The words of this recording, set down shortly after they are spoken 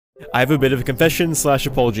I have a bit of a confession slash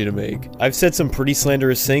apology to make. I've said some pretty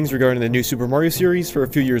slanderous things regarding the new Super Mario series for a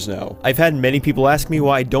few years now. I've had many people ask me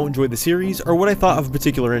why I don't enjoy the series or what I thought of a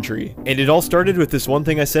particular entry. And it all started with this one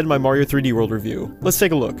thing I said in my Mario 3D World review. Let's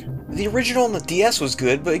take a look. The original on the DS was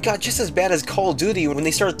good, but it got just as bad as Call of Duty when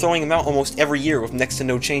they started throwing them out almost every year with next to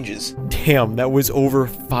no changes. Damn, that was over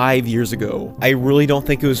 5 years ago. I really don't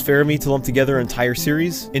think it was fair of me to lump together an entire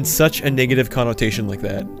series in such a negative connotation like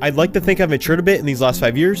that. I'd like to think I've matured a bit in these last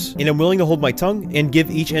 5 years, and I'm willing to hold my tongue and give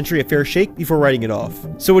each entry a fair shake before writing it off.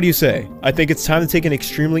 So what do you say? I think it's time to take an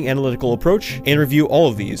extremely analytical approach and review all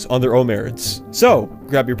of these on their own merits. So,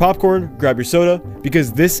 grab your popcorn, grab your soda,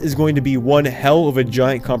 because this is going to be one hell of a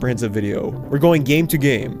giant comprehensive video. We're going game to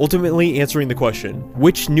game, ultimately answering the question,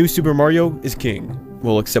 which new Super Mario is king?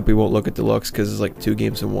 Well, except we won't look at Deluxe because it's like 2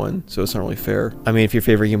 games in 1, so it's not really fair. I mean, if your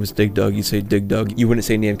favorite game was Dig Dug, you'd say Dig Dug. You wouldn't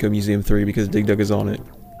say Namco Museum 3 because Dig Dug is on it.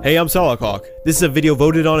 Hey, I'm Salakhawk. This is a video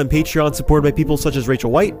voted on Patreon supported by people such as Rachel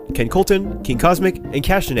White, Ken Colton, King Cosmic, and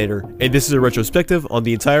Cashinator, and this is a retrospective on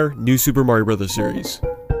the entire new Super Mario Bros. Series.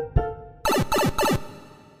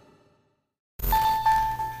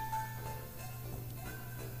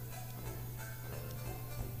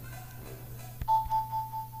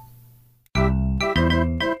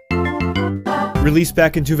 Released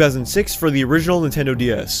back in 2006 for the original Nintendo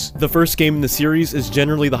DS. The first game in the series is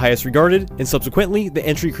generally the highest regarded, and subsequently, the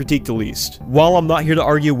entry critiqued the least. While I'm not here to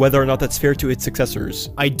argue whether or not that's fair to its successors,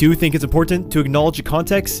 I do think it's important to acknowledge the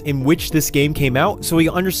context in which this game came out so we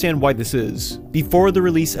understand why this is. Before the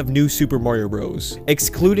release of New Super Mario Bros.,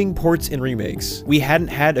 excluding ports and remakes, we hadn't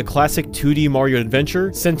had a classic 2D Mario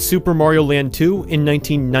adventure since Super Mario Land 2 in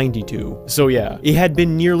 1992. So yeah, it had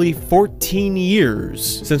been nearly 14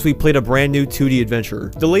 years since we played a brand new 2D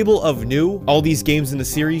adventure. The label of new all these games in the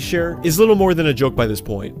series share is little more than a joke by this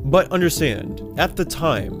point, but understand, at the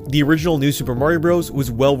time, the original New Super Mario Bros. Was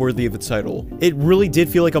well worthy of its title. It really did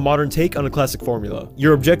feel like a modern take on a classic formula.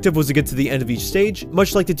 Your objective was to get to the end of each stage,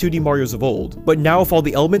 much like the 2D Marios of old, but now with all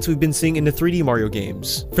the elements we've been seeing in the 3D Mario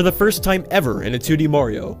games. For the first time ever in a 2D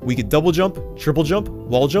Mario, we could double jump, triple jump,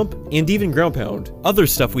 wall jump, and even ground pound. Other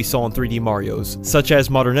stuff we saw in 3D Marios, such as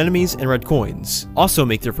modern enemies and red coins, also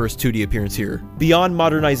make their first 2D appearance here. Beyond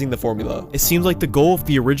modernizing the formula, it seems like the goal of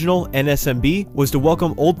the original NSMB was to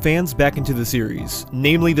welcome old fans back into the series.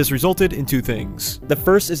 Namely, this resulted in 2 things. The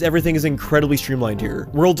first is everything is incredibly streamlined here.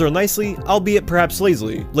 Worlds are nicely, albeit perhaps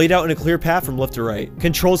lazily, laid out in a clear path from left to right.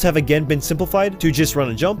 Controls have again been simplified to just run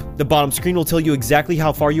and jump. The bottom screen will tell you exactly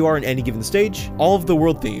how far you are in any given stage. All of the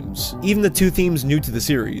world themes, even the 2 themes new to the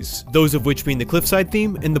series, those of which being the cliffside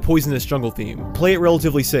theme and the poisonous jungle theme, play it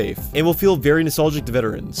relatively safe, and will feel very nostalgic to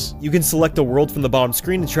veterans. You can select a world from the bottom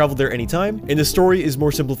screen and travel there anytime, and the story is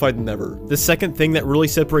more simplified than ever. The second thing that really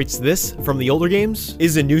separates this from the older games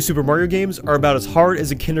is the new Super Mario games are about as hard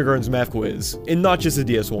as a kindergarten's math quiz, and not just a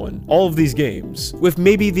DS one. All of these games, with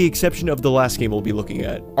maybe the exception of the last game we'll be looking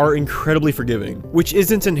at, are incredibly forgiving, which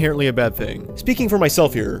isn't inherently a bad thing. Speaking for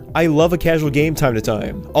myself here, I love a casual game time to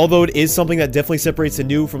time, although it is something that definitely separates the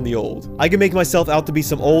new from the old. I can make myself out to be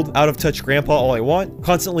some old, out-of-touch grandpa all I want,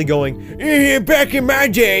 constantly going, back in my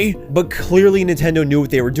day, but clearly Nintendo knew what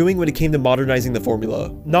they were doing when it came to modernizing the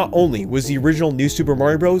formula. Not only was the original New Super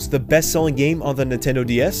Mario Bros. The best-selling game on the Nintendo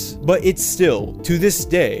DS, but it's still, to this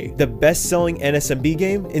day, the best-selling NSMB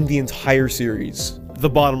game in the entire series. The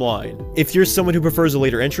bottom line, if you're someone who prefers the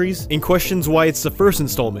later entries and questions why it's the first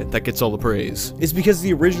installment that gets all the praise, it's because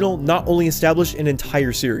the original not only established an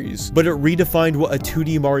entire series, but it redefined what a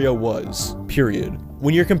 2D Mario was, period.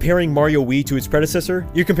 When you're comparing Mario Wii to its predecessor,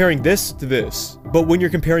 you're comparing this to this. But when you're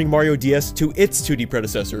comparing Mario DS to its 2D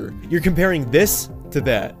predecessor, you're comparing this to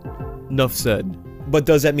that. Enough said. But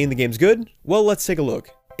does that mean the game's good? Well, let's take a look.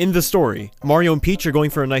 In the story, Mario and Peach are going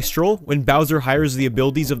for a nice stroll when Bowser hires the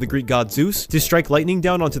abilities of the Greek god Zeus to strike lightning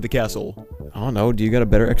down onto the castle. I don't know, do you got a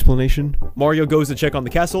better explanation? Mario goes to check on the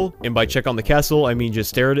castle, and by check on the castle, I mean just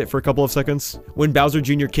stare at it for a couple of seconds, when Bowser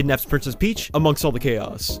Jr. kidnaps Princess Peach amongst all the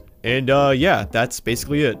chaos. And yeah, that's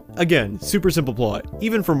basically it. Again, super simple plot,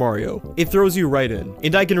 even for Mario. It throws you right in,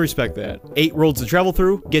 and I can respect that. 8 worlds to travel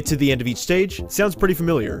through, get to the end of each stage, sounds pretty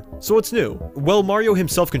familiar. So what's new? Well, Mario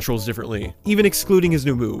himself controls differently, even excluding his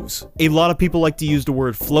new moves. A lot of people like to use the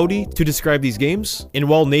word floaty to describe these games, and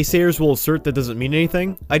while naysayers will assert that doesn't mean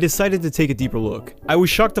anything, I decided to take a deeper look. I was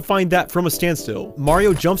shocked to find that from a standstill,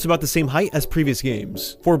 Mario jumps about the same height as previous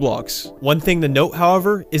games, 4 blocks. One thing to note,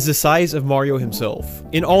 however, is the size of Mario himself.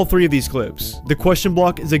 In all 3 of these clips, the question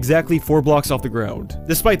block is exactly 4 blocks off the ground.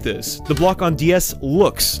 Despite this, the block on DS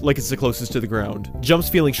looks like it's the closest to the ground. Jumps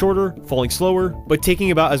feeling shorter, falling slower, but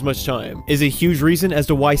taking about as much time, is a huge reason as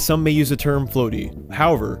to why some may use the term floaty.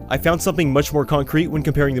 However, I found something much more concrete when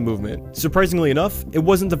comparing the movement. Surprisingly enough, it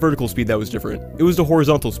wasn't the vertical speed that was different, it was the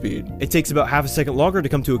horizontal speed. It takes about half a second longer to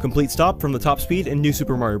come to a complete stop from the top speed in New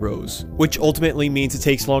Super Mario Bros., which ultimately means it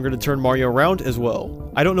takes longer to turn Mario around as well.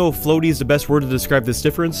 I don't know if floaty is the best word to describe this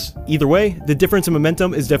difference. Either way, the difference in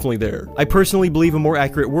momentum is definitely there. I personally believe a more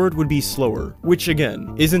accurate word would be slower, which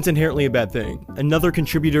again, isn't inherently a bad thing. Another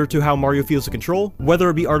contributor to how Mario feels to control, whether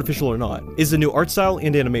it be artificial or not, is the new art style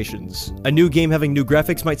and animations. A new game having new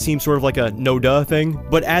graphics might seem sort of like a no-duh thing,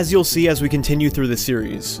 but as you'll see as we continue through this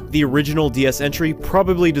series, the original DS entry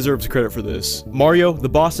probably deserves credit for this. Mario, the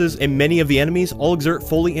bosses, and many of the enemies all exert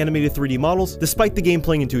fully animated 3D models despite the game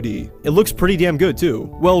playing in 2D. It looks pretty damn good too.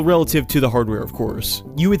 Well, relative to the hardware, of course.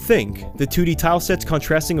 You would think the 2D tile sets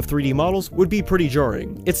contrasting of 3D models would be pretty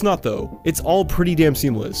jarring. It's not though. It's all pretty damn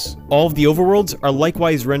seamless. All of the overworlds are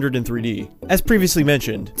likewise rendered in 3D. As previously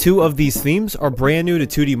mentioned, 2 of these themes are brand new to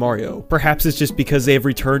 2D Mario. Perhaps it's just because they have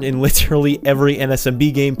returned in literally every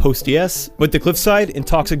NSMB game post-DS, but the cliffside and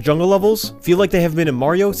toxic jungle levels feel like they have been in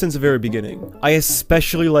Mario since the very beginning. I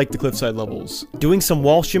especially like the cliffside levels. Doing some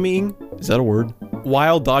wall shimmying, is that a word?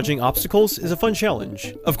 While dodging obstacles is a fun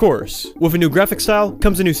challenge. Of course, with a new graphic style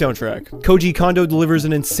comes a new soundtrack. Koji Kondo delivers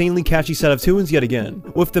an insanely catchy set of tunes yet again,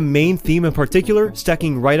 with the main theme in particular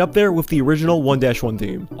stacking right up there with the original 1-1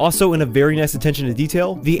 theme. Also, in a very nice attention to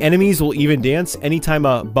detail, the enemies will even dance anytime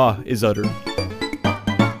a ba is uttered.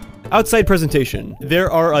 Outside presentation, there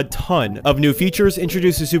are a ton of new features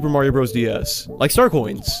introduced to Super Mario Bros. DS, like star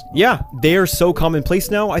coins. Yeah, they are so commonplace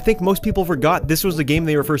now, I think most people forgot this was the game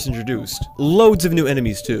they were first introduced. Loads of new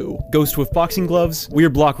enemies too. Ghost with boxing gloves,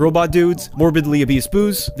 weird block robot dudes, morbidly obese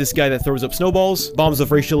boos, this guy that throws up snowballs, bombs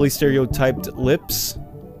of racially stereotyped lips,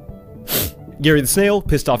 Gary the Snail,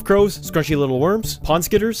 pissed off crows, scrunchy little worms, pond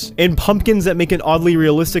skitters, and pumpkins that make an oddly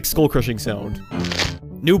realistic skull-crushing sound.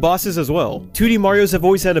 New bosses as well. 2D Marios have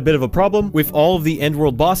always had a bit of a problem with all of the end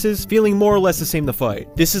world bosses feeling more or less the same to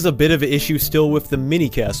fight. This is a bit of an issue still with the mini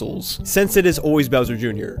castles, since it is always Bowser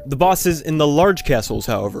Jr. The bosses in the large castles,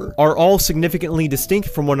 however, are all significantly distinct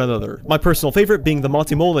from one another. My personal favorite being the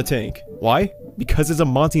Monty Mole in a tank. Why? Because it's a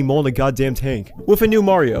Monty Mole in a goddamn tank. With a new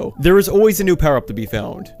Mario, there is always a new power-up to be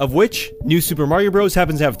found, of which New Super Mario Bros.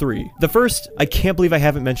 Happens to have 3. The first, I can't believe I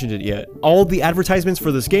haven't mentioned it yet. All the advertisements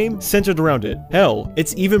for this game centered around it. Hell,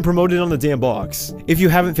 it's even promoted on the damn box. If you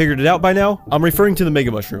haven't figured it out by now, I'm referring to the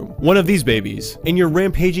Mega Mushroom, one of these babies, and you're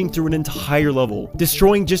rampaging through an entire level,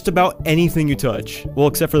 destroying just about anything you touch. Well,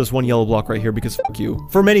 except for this one yellow block right here because f*** you.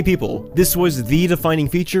 For many people, this was the defining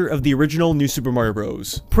feature of the original New Super Mario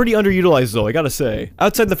Bros. Pretty underutilized though, I gotta say.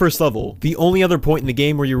 Outside the first level, the only other point in the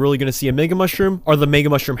game where you're really gonna see a Mega Mushroom are the Mega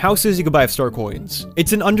Mushroom houses you can buy with star coins.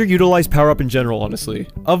 It's an underutilized power-up in general, honestly.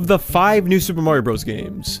 Of the 5 New Super Mario Bros.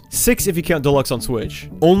 Games, 6 if you count Deluxe on Switch,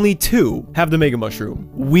 only 2 have the Mega Mushroom.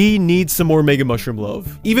 We need some more Mega Mushroom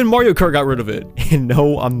love. Even Mario Kart got rid of it. And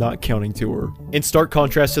no, I'm not counting Tour. In stark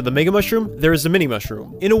contrast to the Mega Mushroom, there is the Mini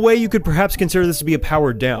Mushroom. In a way, you could perhaps consider this to be a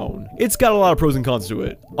powered down. It's got a lot of pros and cons to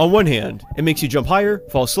it. On one hand, it makes you jump higher,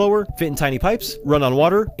 fall slower, fit in tiny pipes, run on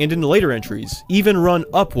water, and in the later entries, even run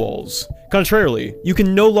up walls. Contrarily, you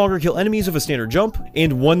can no longer kill enemies with a standard jump,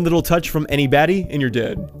 and one little touch from any baddie and you're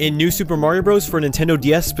dead. In New Super Mario Bros. For Nintendo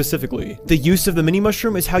DS specifically, the use of the Mini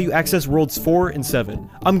Mushroom is how you access Worlds 4 and 7.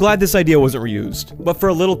 I'm glad this idea wasn't reused, but for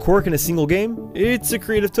a little quirk in a single game, it's a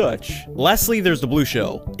creative touch. Lastly, there's the Blue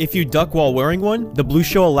Shell. If you duck while wearing one, the Blue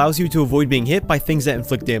Shell allows you to avoid being hit by things that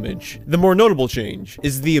inflict damage. The more notable change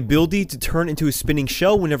is the ability to turn into a spinning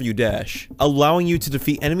shell whenever you dash, allowing you to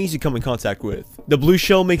defeat enemies you come in contact with. The Blue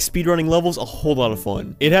Shell makes speedrunning levels a whole lot of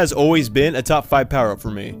fun. It has always been a top 5 power-up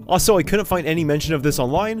for me. Also, I couldn't find any mention of this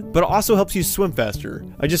online, but it also helps you swim faster.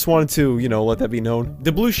 I just wanted to, let that be known.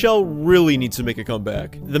 The Blue Shell really needs to make a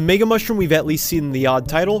comeback. The Mega Mushroom we've at least seen in the odd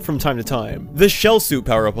title from time to time. The Shell Suit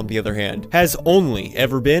power-up, on the other hand, has only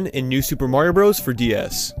ever been in New Super Mario Bros. For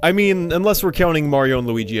DS. I mean, unless we're counting Mario and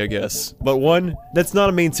Luigi, I guess. But 1, that's not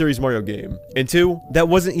a main series Mario game. And 2, that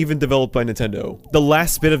wasn't even developed by Nintendo. The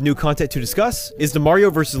last bit of new content to discuss is the Mario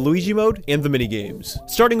vs. Luigi mode mode and the minigames.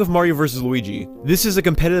 Starting with Mario vs. Luigi. This is a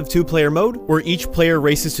competitive 2-player mode where each player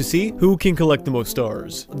races to see who can collect the most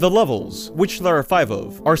stars. The levels, which there are 5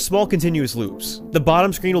 of, are small continuous loops. The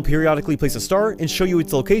bottom screen will periodically place a star and show you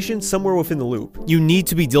its location somewhere within the loop. You need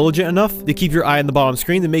to be diligent enough to keep your eye on the bottom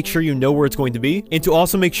screen to make sure you know where it's going to be, and to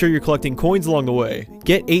also make sure you're collecting coins along the way.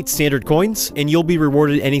 Get 8 standard coins, and you'll be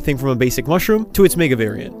rewarded anything from a basic mushroom to its mega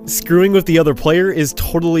variant. Screwing with the other player is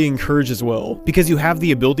totally encouraged as well, because you have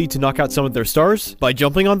the ability to knock out some of their stars by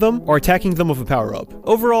jumping on them or attacking them with a power-up.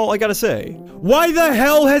 Overall, I gotta say, why the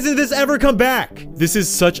hell hasn't this ever come back? This is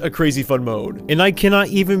such a crazy fun mode, and I cannot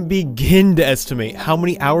even begin to estimate how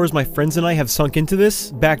many hours my friends and I have sunk into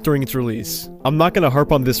this back during its release. I'm not gonna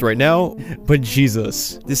harp on this right now, but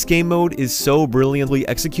Jesus, this game mode is so brilliantly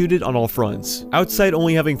executed on all fronts, outside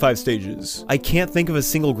only having 5 stages. I can't think of a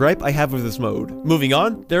single gripe I have with this mode. Moving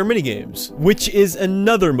on, there are minigames, which is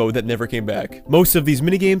another mode that never came back. Most of these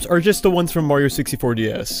minigames are just the ones from Mario 64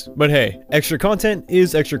 DS, but hey, extra content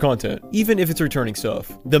is extra content, even if it's returning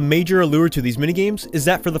stuff. The major allure to these minigames is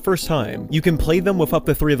that for the first time, you can play them with up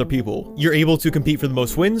to 3 other people. You're able to compete for the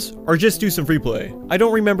most wins, or just do some free play. I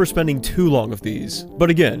don't remember spending too long with these, but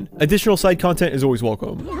again, additional side content is always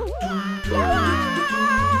welcome.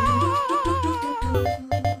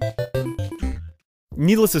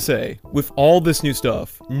 Needless to say, with all this new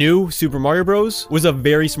stuff, New Super Mario Bros. Was a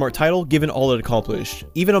very smart title given all it accomplished,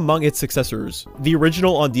 even among its successors. The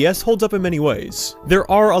original on DS holds up in many ways. There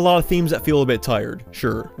are a lot of themes that feel a bit tired,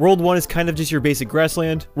 sure. World 1 is kind of just your basic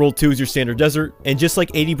grassland, World 2 is your standard desert, and just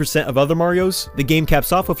like 80% of other Marios, the game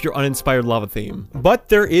caps off with your uninspired lava theme. But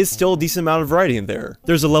there is still a decent amount of variety in there.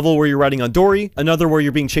 There's a level where you're riding on Dory, another where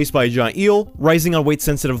you're being chased by a giant eel, rising on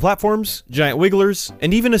weight-sensitive platforms, giant wigglers,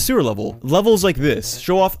 and even a sewer level. Levels like this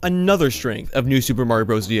show off another strength of New Super Mario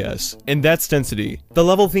Bros. DS, and that's density. The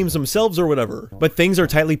level themes themselves are whatever, but things are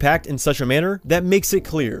tightly packed in such a manner that makes it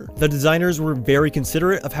clear the designers were very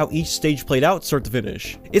considerate of how each stage played out start to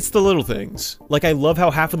finish. It's the little things. Like, I love how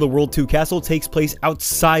half of the World 2 castle takes place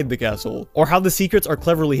outside the castle, or how the secrets are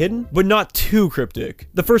cleverly hidden, but not too cryptic.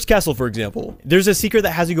 The first castle, for example, there's a secret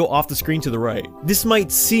that has you go off the screen to the right. This might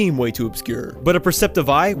seem way too obscure, but a perceptive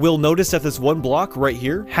eye will notice that this one block right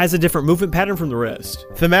here has a different movement pattern from the rest.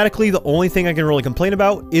 Thematically, the only thing I can really complain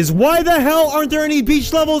about is why the hell aren't there any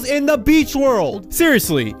beach levels in the beach world?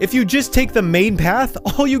 Seriously, if you just take the main path,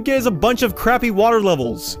 all you get is a bunch of crappy water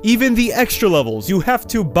levels. Even the extra levels you have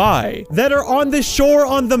to buy that are on the shore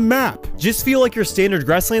on the map just feel like your standard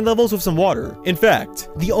grassland levels with some water. In fact,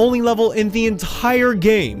 the only level in the entire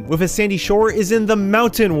game with a sandy shore is in the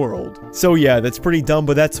mountain world. So yeah, that's pretty dumb,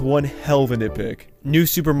 but that's one hell of a nitpick. New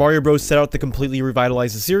Super Mario Bros. Set out to completely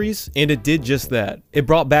revitalize the series, and it did just that. It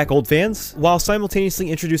brought back old fans, while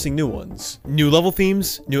simultaneously introducing new ones. New level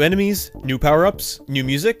themes, new enemies, new power-ups, new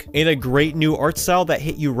music, and a great new art style that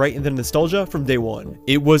hit you right in the nostalgia from day one.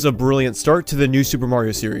 It was a brilliant start to the New Super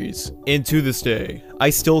Mario series, and to this day,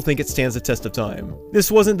 I still think it stands the test of time.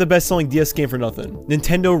 This wasn't the best-selling DS game for nothing.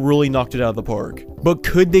 Nintendo really knocked it out of the park. But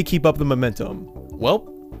could they keep up the momentum?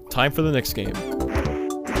 Well, time for the next game.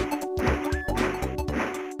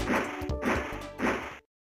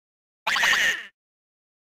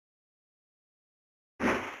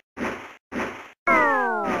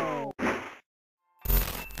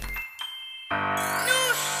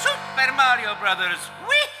 Mario Brothers.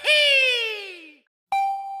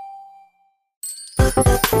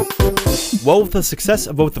 Well, with the success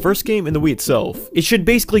of both the first game and the Wii itself, it should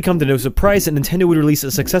basically come to no surprise that Nintendo would release a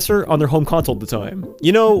successor on their home console at the time.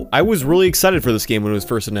 You know, I was really excited for this game when it was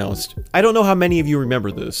first announced. I don't know how many of you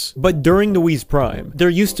remember this, but during the Wii's prime, there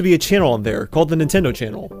used to be a channel on there called the Nintendo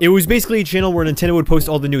channel. It was basically a channel where Nintendo would post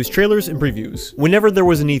all the newest trailers and previews. Whenever there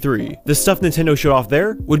was an E3, the stuff Nintendo showed off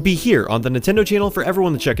there would be here on the Nintendo channel for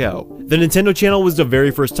everyone to check out. The Nintendo channel was the very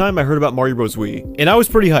first time I heard about Mario Bros. Wii, and I was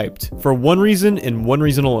pretty hyped, for one reason and one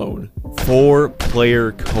reason alone.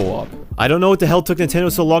 4-player co-op. I don't know what the hell took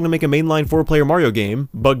Nintendo so long to make a mainline 4-player Mario game,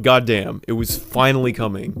 but goddamn, it was finally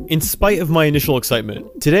coming. In spite of my initial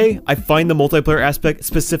excitement, today, I find the multiplayer aspect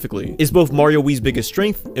specifically is both Mario Wii's biggest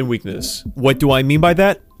strength and weakness. What do I mean by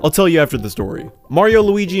that? I'll tell you after the story. Mario,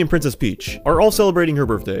 Luigi, and Princess Peach are all celebrating her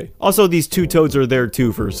birthday. Also, these two toads are there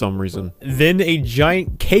too for some reason. Then a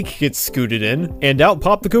giant cake gets scooted in, and out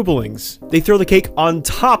pop the Koopalings. They throw the cake on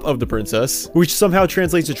top of the princess, which somehow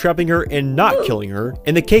translates to trapping her and not killing her,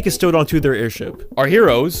 and the cake is stowed onto their airship. Our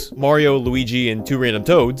heroes, Mario, Luigi, and two random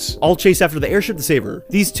toads, all chase after the airship to save her.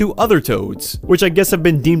 These two other toads, which I guess have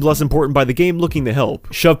been deemed less important by the game, looking to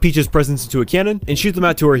help, shove Peach's presents into a cannon and shoot them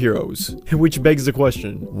out to our heroes. Which begs the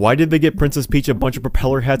question, Why did they get Princess Peach a bunch of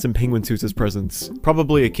propeller hats and penguin suits as presents?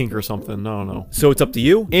 Probably a kink or something, I don't know. So it's up to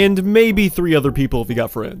you, and maybe 3 other people if you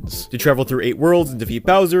got friends. To travel through 8 worlds and defeat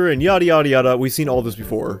Bowser and yada yada yada, we've seen all this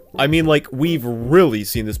before. I mean, like, we've really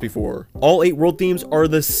seen this before. All 8 world themes are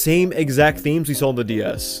the same exact themes we saw on the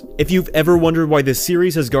DS. If you've ever wondered why this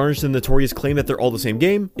series has garnished the notorious claim that they're all the same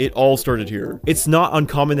game, it all started here. It's not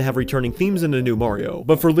uncommon to have returning themes in a new Mario,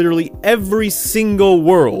 but for literally every single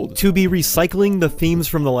world to be recycling the themes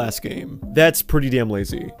from the last game. That's pretty damn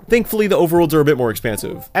lazy. Thankfully, the overworlds are a bit more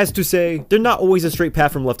expansive. As to say, they're not always a straight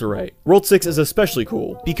path from left to right. World 6 is especially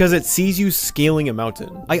cool, because it sees you scaling a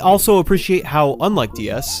mountain. I also appreciate how, unlike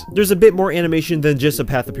DS, there's a bit more animation than just a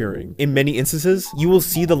path appearing. In many instances, you will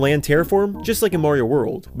see the land terraform, just like in Mario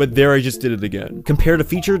World. But there I just did it again. Compared a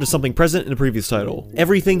feature to something present in a previous title.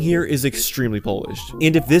 Everything here is extremely polished.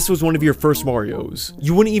 And if this was one of your first Marios,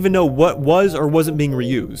 you wouldn't even know what was or wasn't being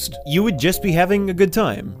reused. You would just be having a good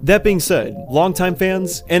time. That being said, longtime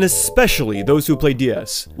fans, and especially those who play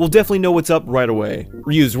DS, will definitely know what's up right away.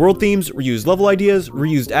 Reused world themes, reused level ideas,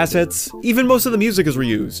 reused assets, even most of the music is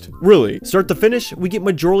reused. Really, start to finish, we get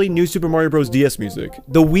majorly new Super Mario Bros. DS music.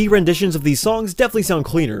 The Wii renditions of these songs definitely sound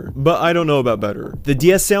cleaner, but I don't know about better. The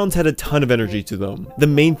DS sounds had a ton of energy to them. The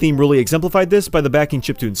main theme really exemplified this by the backing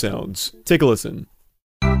chiptune sounds. Take a listen.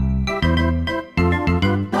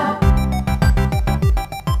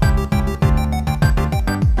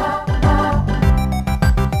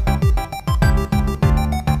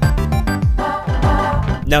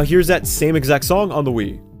 Now here's that same exact song on the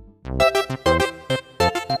Wii.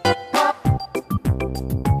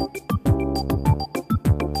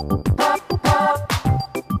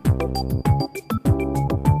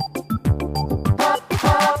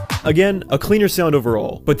 Again, a cleaner sound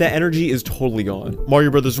overall, but that energy is totally gone. Mario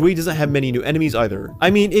Bros. Wii doesn't have many new enemies either. I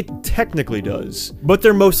mean, it technically does, but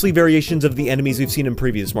they're mostly variations of the enemies we've seen in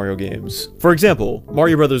previous Mario games. For example,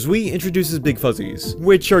 Mario Bros. Wii introduces Big Fuzzies,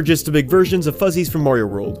 which are just the big versions of Fuzzies from Mario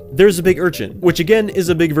World. There's a Big Urchin, which again is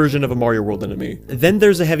a big version of a Mario World enemy. Then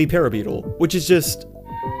there's a Heavy Parabeetle, which is just...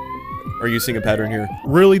 Are you seeing a pattern here?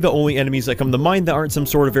 Really, the only enemies that come to mind that aren't some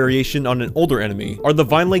sort of variation on an older enemy are the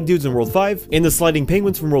vine leg dudes in World 5 and the sliding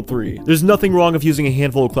penguins from World 3. There's nothing wrong with using a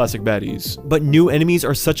handful of classic baddies, but new enemies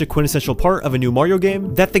are such a quintessential part of a new Mario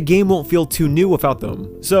game that the game won't feel too new without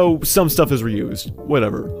them. So some stuff is reused.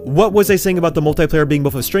 Whatever. What was I saying about the multiplayer being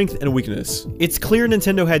both a strength and a weakness? It's clear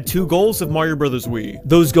Nintendo had 2 goals of Mario Bros. Wii.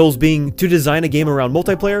 Those goals being to design a game around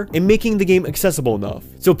multiplayer and making the game accessible enough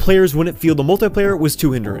so players wouldn't feel the multiplayer was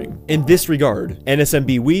too hindering. In this regard,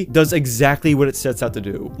 NSMB Wii does exactly what it sets out to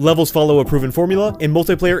do. Levels follow a proven formula, and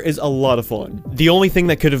multiplayer is a lot of fun. The only thing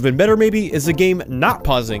that could have been better maybe is the game not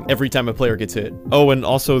pausing every time a player gets hit. Oh, and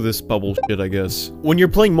also this bubble shit, I guess. When you're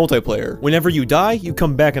playing multiplayer, whenever you die, you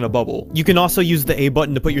come back in a bubble. You can also use the A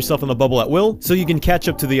button to put yourself in the bubble at will, so you can catch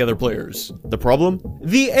up to the other players. The problem?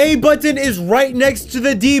 The A button is right next to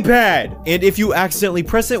the D-pad! And if you accidentally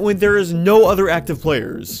press it when there is no other active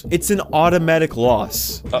players, it's an automatic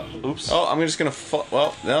loss. Oops. Oh, I'm just gonna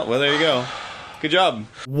well, there you go. Good job.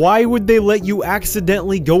 Why would they let you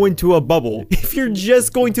accidentally go into a bubble if you're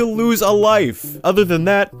just going to lose a life? Other than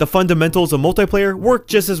that, the fundamentals of multiplayer work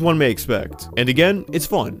just as one may expect. And again, it's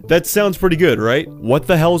fun. That sounds pretty good, right? What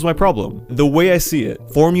the hell is my problem? The way I see it,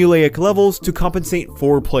 formulaic levels to compensate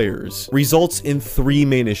for players results in 3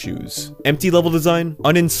 main issues: empty level design,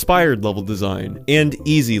 uninspired level design, and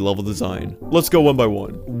easy level design. Let's go one by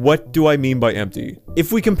one. What do I mean by empty?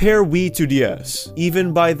 If we compare Wii to DS,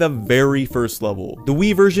 even by the very first level, the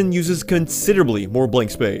Wii version uses considerably more blank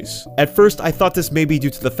space. At first, I thought this may be due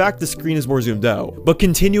to the fact the screen is more zoomed out, but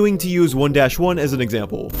continuing to use 1-1 as an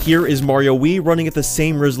example, here is Mario Wii running at the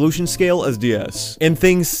same resolution scale as DS, and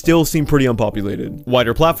things still seem pretty unpopulated.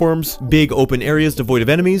 Wider platforms, big open areas devoid of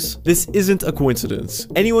enemies. This isn't a coincidence.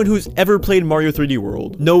 Anyone who's ever played Mario 3D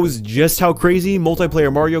World knows just how crazy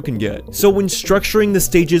multiplayer Mario can get. So when structuring the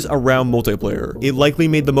stages around multiplayer, it likely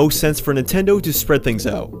made the most sense for Nintendo to spread things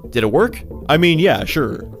out. Did it work? I mean, yeah,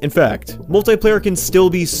 sure. In fact, multiplayer can still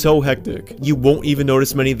be so hectic, you won't even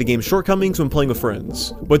notice many of the game's shortcomings when playing with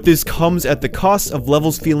friends. But this comes at the cost of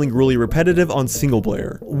levels feeling really repetitive on single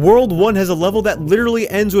player. World 1 has a level that literally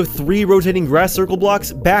ends with 3 rotating grass circle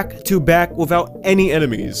blocks back to back without any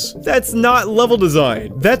enemies. That's not level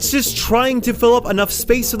design. That's just trying to fill up enough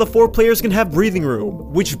space so the 4 players can have breathing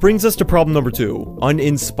room. Which brings us to problem number 2,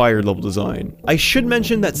 uninspired level design. I should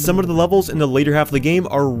mention that some of the levels in the later half of the game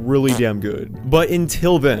are really damn good. good. But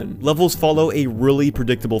until then, levels follow a really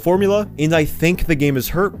predictable formula, and I think the game is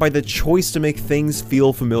hurt by the choice to make things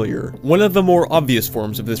feel familiar. One of the more obvious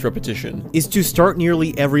forms of this repetition is to start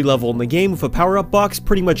nearly every level in the game with a power-up box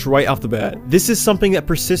pretty much right off the bat. This is something that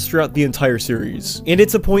persists throughout the entire series, and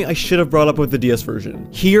it's a point I should have brought up with the DS version.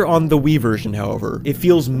 Here on the Wii version, however, it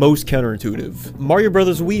feels most counterintuitive. Mario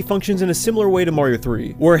Bros. Wii functions in a similar way to Mario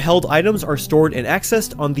 3, where held items are stored and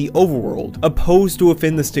accessed on the overworld, opposed to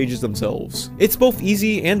within the stages themselves. It's both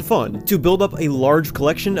easy and fun to build up a large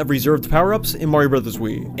collection of reserved power-ups in Mario Bros.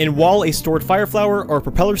 Wii, and while a stored fire flower or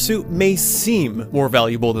propeller suit may seem more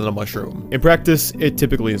valuable than a mushroom, in practice, it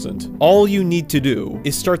typically isn't. All you need to do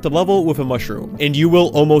is start the level with a mushroom, and you will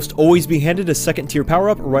almost always be handed a second-tier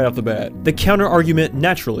power-up right off the bat. The counter-argument,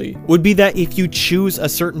 naturally, would be that if you choose a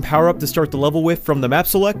certain power-up to start the level with from the map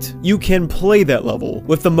select, you can play that level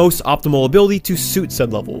with the most optimal ability to suit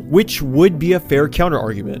said level, which would be a fair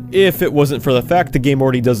counter-argument, if it wasn't for the fact the game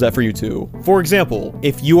already does that for you too. For example,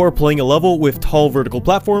 if you are playing a level with tall vertical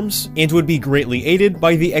platforms, and would be greatly aided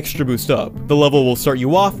by the extra boost up, the level will start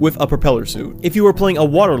you off with a propeller suit. If you are playing a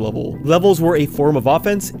water level, levels where a form of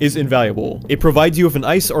offense is invaluable. It provides you with an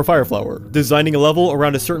ice or fire flower. Designing a level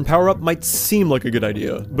around a certain power-up might seem like a good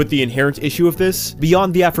idea, but the inherent issue of this,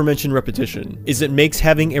 beyond the aforementioned repetition, is it makes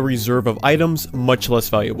having a reserve of items much less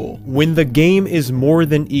valuable. When the game is more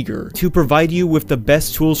than eager to provide you with the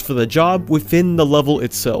best tools for the job within the level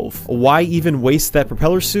itself, why even waste that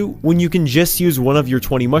propeller suit when you can just use one of your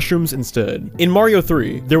 20 mushrooms instead? In Mario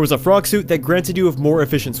 3, there was a frog suit that granted you with more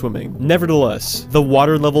efficient swimming. Nevertheless, the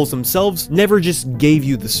water levels themselves never just gave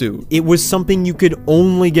you the suit. It was something you could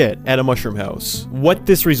only get at a mushroom house. What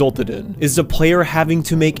this resulted in is the player having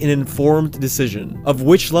to make an informed decision of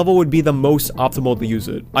which level would be the most optimal to use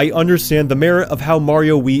it. I understand the merit of how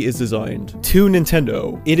Mario Wii is designed. To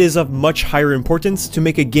Nintendo, it is of much higher importance to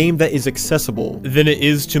make a game that is accessible than it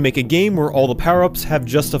is to make a game where all the power-ups have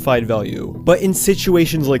justified value. But in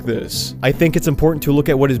situations like this, I think it's important to look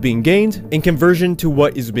at what is being gained in conversion to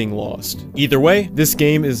what is being lost. Either way, this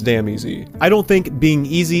game is damn easy. I don't think being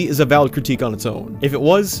easy is a valid critique on its own. If it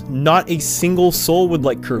was, not a single soul would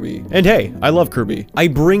like Kirby. And hey, I love Kirby. I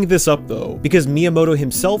bring this up though, because Miyamoto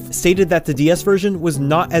himself stated that the DS version was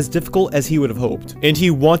not as difficult as he would have hoped, and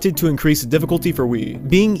he wanted to increase the difficulty for Wii.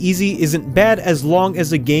 Being easy isn't bad as long as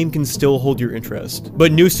the game can still hold your interest.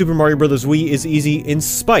 But New Super Mario Bros. Wii is easy in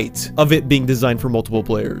spite of it being designed for multiple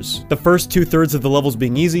players. The first 2/3 of the levels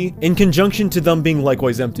being easy, in conjunction to them being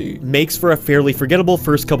likewise empty, makes for a fairly forgettable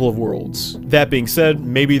first couple of worlds. That being said,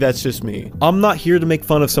 maybe that's just me. I'm not here to make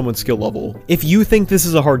fun of someone's skill level. If you think this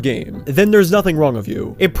is a hard game, then there's nothing wrong with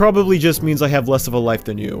you. It probably just means I have less of a life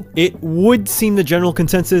than you. It would seem the general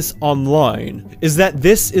consensus online is that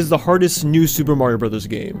this is the hardest New Super Mario Bros.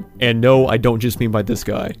 Game. And no, I don't just mean by this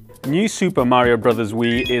guy. New Super Mario Bros.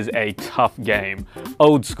 Wii is a tough game.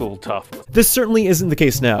 Old school tough. This certainly isn't the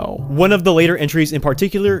case now. One of the later entries in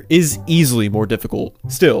particular is easily more difficult.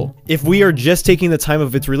 Still, if we are just taking the time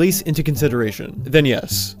of its release into consideration, then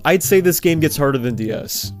yes, I'd say this game gets harder than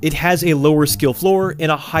DS. It has a lower skill floor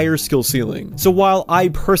and a higher skill ceiling. So while I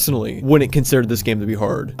personally wouldn't consider this game to be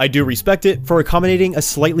hard, I do respect it for accommodating a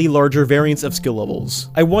slightly larger variance of skill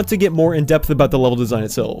levels. I want to get more in depth about the level design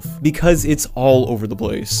itself, because it's all over the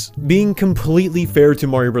place. Being completely fair to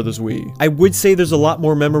Mario Bros. Wii, I would say there's a lot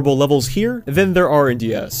more memorable levels here than there are in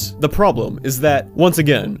DS. The problem is that, once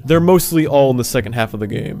again, they're mostly all in the second half of the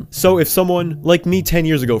game. So if someone, like me 10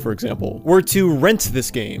 years ago for example, were to rent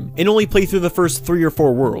this game and only play through the first 3 or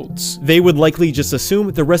 4 worlds, they would likely just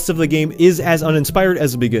assume the rest of the game is as uninspired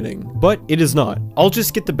as the beginning. But it is not. I'll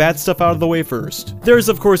just get the bad stuff out of the way first. There's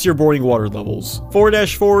of course your boring water levels.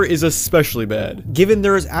 4-4 is especially bad, given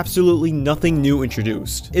there is absolutely nothing new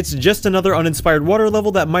introduced. It's just another uninspired water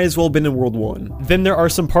level that might as well have been in World 1. Then there are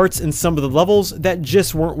some parts in some of the levels that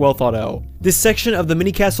just weren't well thought out. This section of the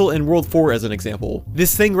mini castle in World 4 as an example.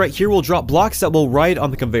 This thing right here will drop blocks that will ride on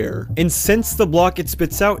the conveyor, and since the block it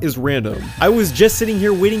spits out is random, I was just sitting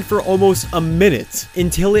here waiting for almost a minute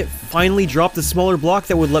until it finally dropped a smaller block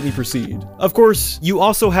that would let me proceed. Of course, you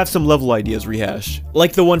also have some level ideas rehashed,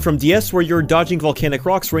 like the one from DS where you're dodging volcanic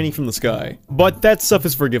rocks raining from the sky. But that stuff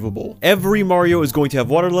is forgivable. Every Mario is going to have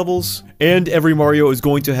water levels, and every Mario is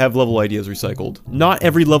going to have level ideas recycled. Not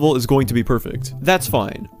every level is going to be perfect. That's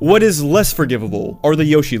fine. What is less forgivable are the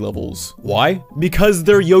Yoshi levels. Why? Because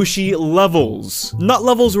they're Yoshi levels, not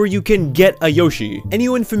levels where you can get a Yoshi.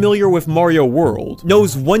 Anyone familiar with Mario World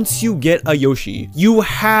knows once you get a Yoshi, you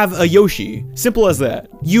have a Yoshi. Simple as that.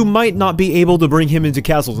 You might not be able to bring him into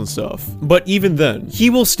castles and stuff, but even then, he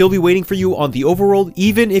will still be waiting for you on the overworld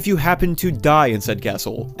even if you happen to die in said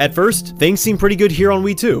castle. At first, things seem pretty good here on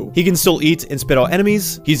Wii too. He can still eat and spit out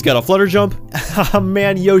enemies. He's got a flutter jump. Ah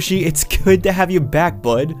man, Yoshi, it's good to have you back,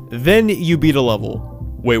 bud. Then you beat a level.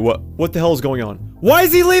 Wait, what? What the hell is going on? Why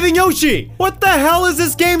is he leaving Yoshi? What the hell is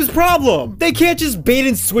this game's problem? They can't just bait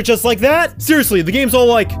and switch us like that. Seriously, the game's all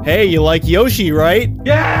like, hey, you like Yoshi, right?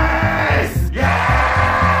 Yes!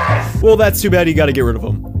 Yes! Well, that's too bad, you gotta get rid of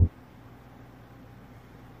him.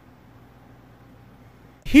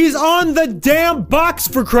 He's on the damn box,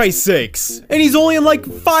 for Christ's sakes! And he's only in like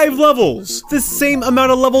 5 levels! The same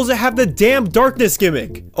amount of levels that have the damn darkness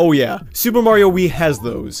gimmick! Oh yeah, Super Mario Wii has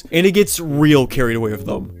those, and it gets real carried away with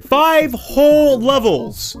them. 5 whole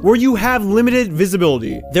levels where you have limited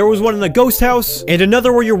visibility. There was one in the ghost house, and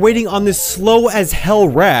another where you're waiting on this slow as hell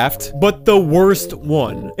raft, but the worst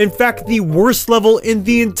one. In fact, the worst level in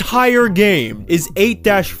the entire game is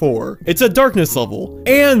 8-4. It's a darkness level,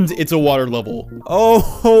 and it's a water level.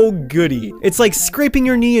 Oh goody. It's like scraping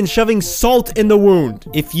your knee and shoving salt in the wound.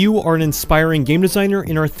 If you are an inspiring game designer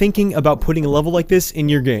and are thinking about putting a level like this in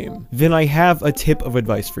your game, then I have a tip of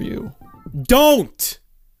advice for you. Don't!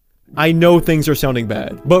 I know things are sounding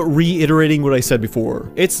bad, but reiterating what I said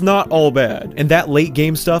before, it's not all bad, and that late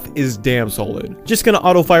game stuff is damn solid. Just gonna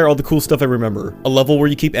auto-fire all the cool stuff I remember. A level where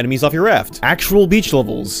you keep enemies off your raft, actual beach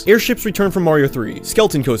levels, airships return from Mario 3,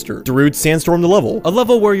 skeleton coaster, Darude sandstorm the level, a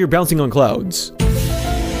level where you're bouncing on clouds,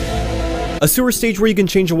 a sewer stage where you can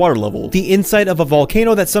change a water level, the inside of a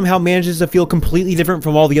volcano that somehow manages to feel completely different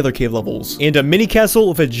from all the other cave levels, and a mini castle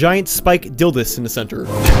with a giant spike dildos in the center.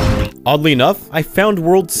 Oddly enough, I found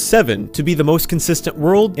World 7 to be the most consistent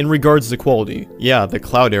world in regards to quality. Yeah, the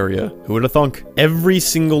cloud area. Who would have thunk? Every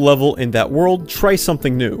single level in that world tries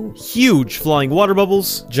something new. Huge flying water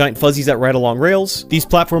bubbles, giant fuzzies that ride along rails, these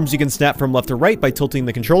platforms you can snap from left to right by tilting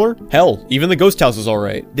the controller. Hell, even the ghost house is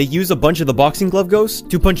alright. They use a bunch of the boxing glove ghosts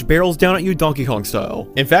to punch barrels down at you Donkey Kong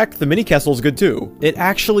style. In fact, the mini castle is good too. It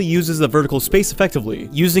actually uses the vertical space effectively.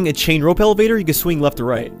 Using a chain rope elevator, you can swing left to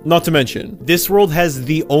right. Not to mention, this world has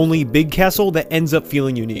the only big castle that ends up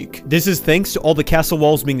feeling unique. This is thanks to all the castle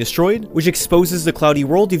walls being destroyed, which exposes the cloudy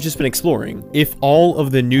world you've just been exploring. If all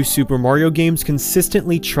of the new Super Mario games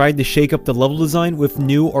consistently tried to shake up the level design with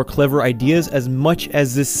new or clever ideas as much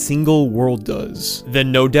as this single world does, then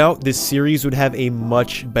no doubt this series would have a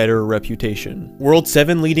much better reputation. World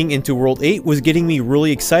 7 leading into World 8 was getting me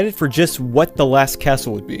really excited for just what the last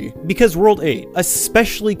castle would be, because World 8,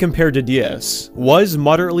 especially compared to DS, was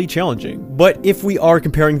moderately challenging. But if we are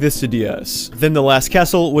comparing this to DS, then the last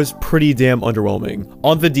castle was pretty damn underwhelming.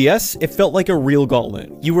 On the DS, it felt like a real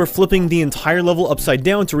gauntlet. You were flipping the entire level upside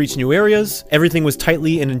down to reach new areas, everything was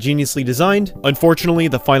tightly and ingeniously designed. Unfortunately,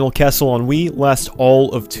 the final castle on Wii lasts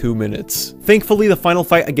all of 2 minutes. Thankfully, the final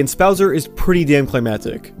fight against Bowser is pretty damn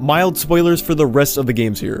climactic. Mild spoilers for the rest of the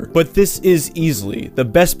games here, but this is easily the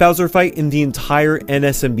best Bowser fight in the entire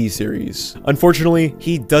NSMB series. Unfortunately,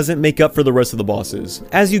 he doesn't make up for the rest of the bosses.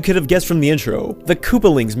 As you could have guessed from the intro, the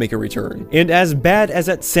Koopalings make a return, and as bad as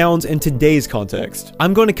that sounds in today's context,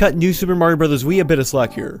 I'm going to cut New Super Mario Bros. Wii a bit of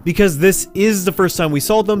slack here, because this is the first time we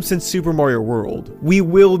saw them since Super Mario World. We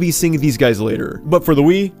will be seeing these guys later, but for the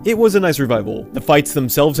Wii, it was a nice revival. The fights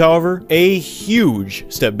themselves, however, a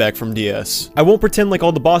huge step back from DS. I won't pretend like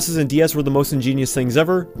all the bosses in DS were the most ingenious things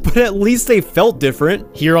ever, but at least they felt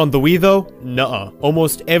different. Here on the Wii though, nuh-uh.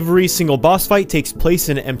 Almost every single boss fight takes place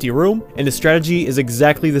in an empty room, and the strategy is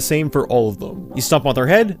exactly the same for all of them. You stomp on their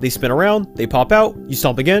head, they spin around, they pop out, you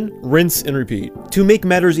stomp again, rinse and repeat. To make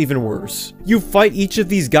matters even worse, you fight each of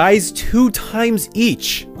these guys 2 times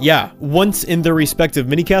each. Yeah, once in their respective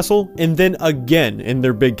mini castle, and then again in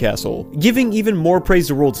their big castle. Giving even more praise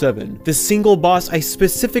to World 7, the single boss I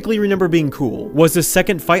specifically remember being cool was the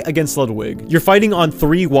second fight against Ludwig. You're fighting on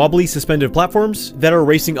 3 wobbly suspended platforms that are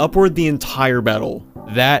racing upward the entire battle.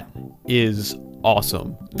 That is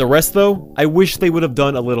awesome. The rest though, I wish they would have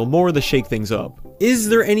done a little more to shake things up. Is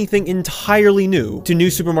there anything entirely new to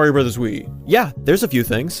New Super Mario Bros. Wii? Yeah, there's a few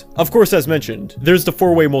things. Of course, as mentioned, there's the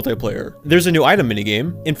 4-way multiplayer. There's a new item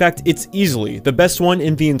minigame. In fact, it's easily the best one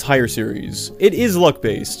in the entire series. It is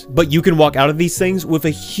luck-based, but you can walk out of these things with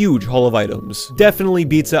a huge haul of items. Definitely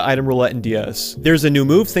beats that item roulette in DS. There's a new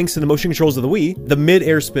move thanks to the motion controls of the Wii, the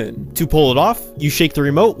mid-air spin. To pull it off, you shake the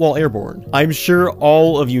remote while airborne. I'm sure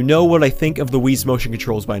all of you know what I think of the Wii's motion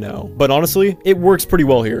controls by now, but honestly, it works pretty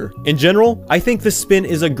well here. In general, I think this the spin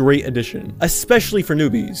is a great addition, especially for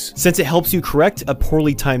newbies, since it helps you correct a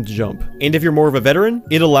poorly timed jump. And if you're more of a veteran,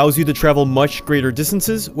 it allows you to travel much greater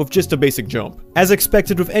distances with just a basic jump. As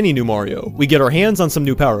expected with any new Mario, we get our hands on some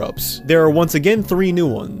new power-ups. There are once again 3 new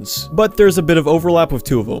ones, but there's a bit of overlap with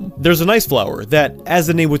 2 of them. There's an ice flower that, as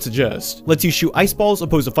the name would suggest, lets you shoot ice balls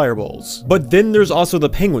opposed to fireballs. But then there's also the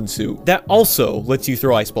penguin suit that also lets you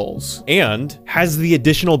throw ice balls, and has the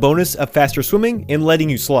additional bonus of faster swimming and letting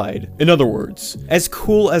you slide. In other words, as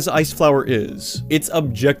cool as ice flower is, it's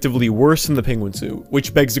objectively worse than the penguin suit,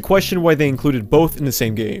 which begs the question why they included both in the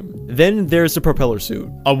same game. Then there's the propeller suit.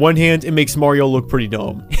 On one hand, it makes Mario look pretty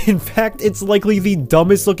dumb. In fact, it's likely the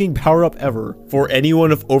dumbest looking power-up ever. For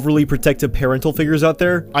anyone of overly protective parental figures out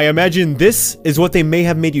there, I imagine this is what they may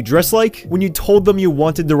have made you dress like when you told them you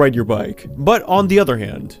wanted to ride your bike. But on the other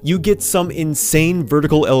hand, you get some insane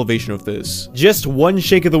vertical elevation with this. Just one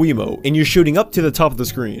shake of the Wiimote, and you're shooting up to the top of the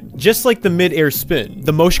screen. Just like the mid-air spin,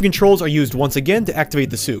 the motion controls are used once again to activate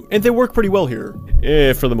the suit, and they work pretty well here.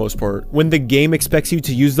 For the most part. When the game expects you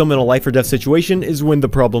to use them in a life or death situation is when the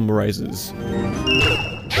problem arises.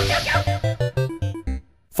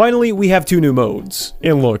 Finally, we have 2 new modes.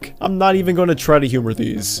 And look, I'm not even going to try to humor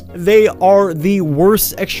these. They are the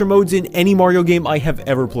worst extra modes in any Mario game I have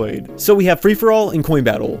ever played. So we have Free-for-All and Coin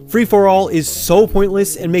Battle. Free-for-All is so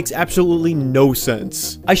pointless and makes absolutely no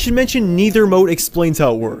sense. I should mention neither mode explains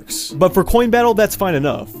how it works. But for Coin Battle, that's fine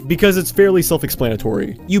enough, because it's fairly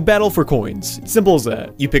self-explanatory. You battle for coins. Simple as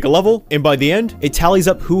that. You pick a level, and by the end, it tallies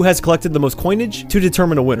up who has collected the most coinage to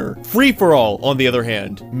determine a winner. Free-for-All, on the other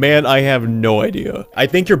hand, man, I have no idea. I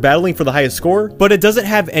think you're battling for the highest score, but it doesn't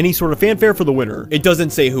have any sort of fanfare for the winner. It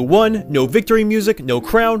doesn't say who won, no victory music, no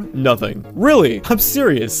crown, nothing. Really, I'm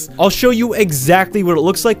serious. I'll show you exactly what it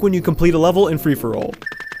looks like when you complete a level in Free-for-All.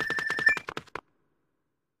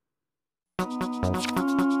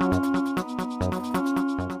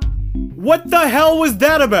 What the hell was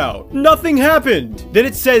that about? Nothing happened. Then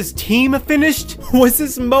it says team finished? Was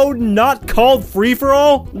this mode not called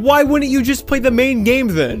free-for-all? Why wouldn't you just play the main game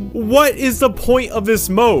then? What is the point of this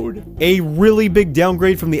mode? A really big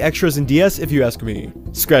downgrade from the extras in DS if you ask me.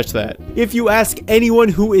 Scratch that. If you ask anyone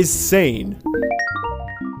who is sane.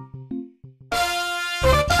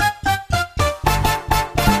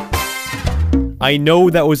 I know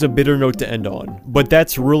that was a bitter note to end on, but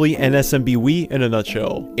that's really NSMB Wii in a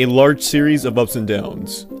nutshell. A large series of ups and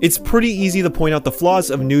downs. It's pretty easy to point out the flaws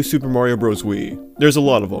of New Super Mario Bros. Wii. There's a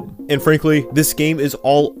lot of them. And frankly, this game is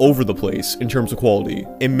all over the place in terms of quality.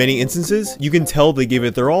 In many instances, you can tell they gave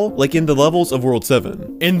it their all, like in the levels of World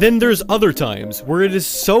 7. And then there's other times where it is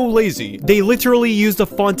so lazy, they literally use the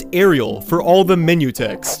font Arial for all the menu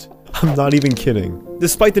text. I'm not even kidding.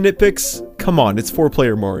 Despite the nitpicks, come on, it's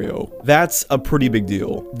 4-player Mario. That's a pretty big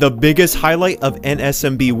deal. The biggest highlight of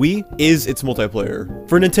NSMB Wii is its multiplayer.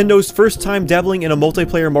 For Nintendo's first time dabbling in a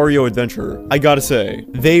multiplayer Mario adventure, I gotta say,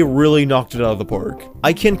 they really knocked it out of the park.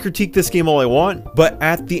 I can critique this game all I want, but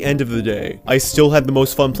at the end of the day, I still had the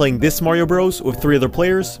most fun playing this Mario Bros. With 3 other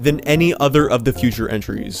players than any other of the future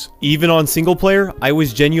entries. Even on single player, I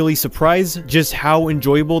was genuinely surprised just how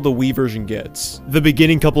enjoyable the Wii version gets. The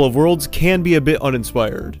beginning couple of worlds can be a bit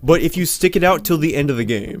uninspired, but if you stick it out till the end of the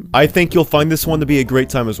game, I think you'll find this one to be a great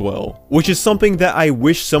time as well, which is something that I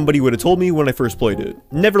wish somebody would have told me when I first played it.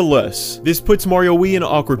 Nevertheless, this puts Mario Wii in an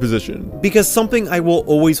awkward position, because something I will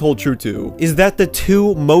always hold true to is that the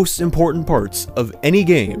 2 most important parts of any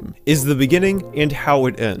game is the beginning and how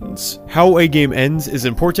it ends. How a game ends is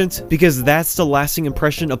important because that's the lasting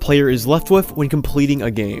impression a player is left with when completing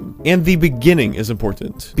a game. And the beginning is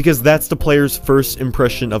important because that's the player's first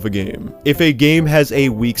impression of a game. If a game has a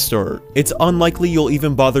weak start, it's unlikely you'll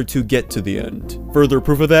even bother to get to the end. Further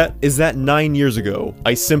proof of that is that 9 years ago,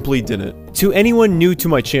 I simply didn't. To anyone new to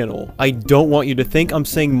my channel, I don't want you to think I'm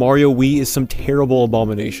saying Mario Wii is some terrible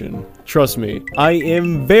abomination. Trust me, I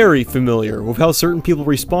am very familiar with how certain people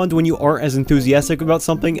respond when you aren't as enthusiastic about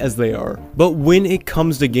something as they are. But when it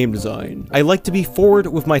comes to game design, I like to be forward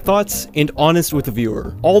with my thoughts and honest with the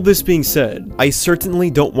viewer. All this being said, I certainly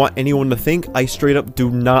don't want anyone to think I straight up do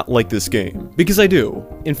not like this game, because I do.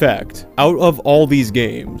 In fact, out of all these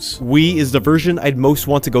games, Wii is the version I'd most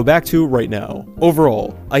want to go back to right now.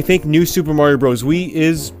 Overall, I think New Super Mario Bros. Wii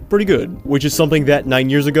is pretty good, which is something that 9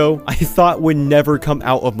 years ago, I thought would never come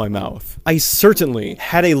out of my mouth. I certainly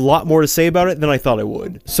had a lot more to say about it than I thought I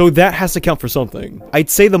would, so that has to count for something. I'd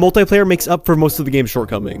say the multiplayer makes up for most of the game's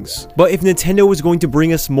shortcomings, but if Nintendo was going to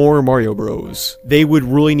bring us more Mario Bros, they would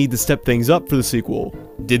really need to step things up for the sequel.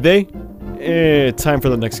 Did they? Time for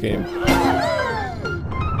the next game.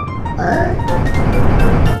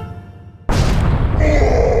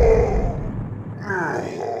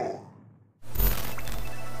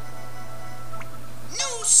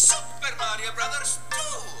 Mario Brothers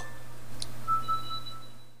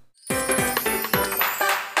 2.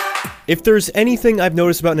 If there's anything I've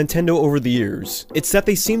noticed about Nintendo over the years, it's that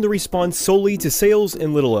they seem to respond solely to sales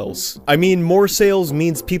and little else. I mean, more sales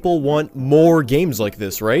means people want more games like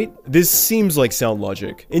this, right? This seems like sound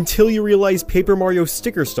logic, until you realize Paper Mario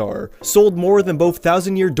Sticker Star sold more than both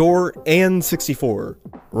Thousand Year Door and 64.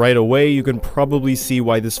 Right away, you can probably see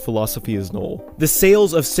why this philosophy is null. The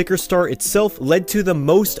sales of Sticker Star itself led to the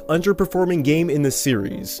most underperforming game in the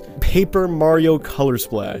series, Paper Mario Color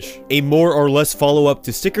Splash, a more or less follow-up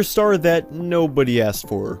to Sticker Star that nobody asked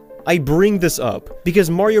for. I bring this up because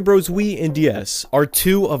Mario Bros. Wii and DS are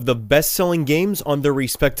two of the best-selling games on their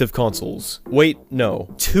respective consoles. Wait, no.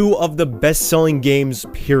 Two of the best-selling games,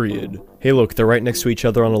 period. Hey look, they're right next to each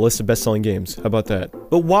other on a list of best-selling games. How about that?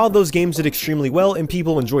 But while those games did extremely well and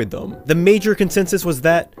people enjoyed them, the major consensus was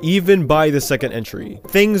that, even by the second entry,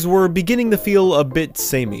 things were beginning to feel a bit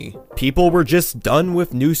samey. People were just done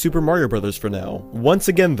with New Super Mario Bros. For now. Once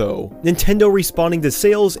again though, Nintendo, responding to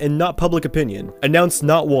sales and not public opinion, announced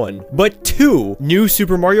not one, but two new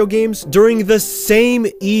Super Mario games during the same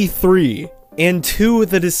E3. And to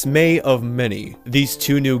the dismay of many, these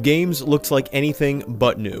two new games looked like anything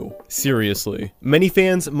but new. Seriously. Many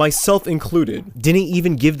fans, myself included, didn't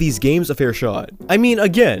even give these games a fair shot. I mean,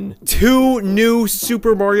 again, two new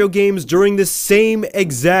Super Mario games during the same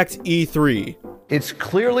exact E3. It's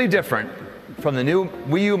clearly different from the new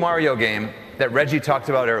Wii U Mario game that Reggie talked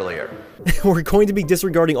about earlier. We're going to be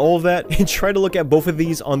disregarding all of that and try to look at both of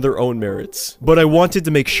these on their own merits. But I wanted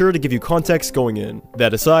to make sure to give you context going in.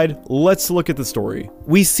 That aside, let's look at the story.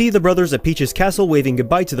 We see the brothers at Peach's castle waving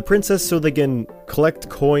goodbye to the princess so they can collect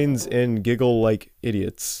coins and giggle like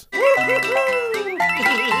idiots.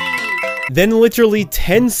 Then literally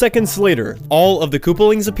 10 seconds later, all of the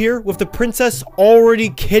Koopalings appear with the princess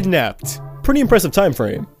already kidnapped. Pretty impressive time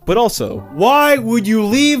frame. But also, why would you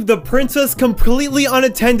leave the princess completely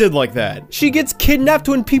unattended like that? She gets kidnapped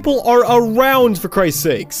when people are around, for Christ's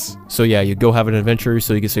sakes. So yeah, you go have an adventure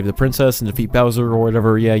so you can save the princess and defeat Bowser or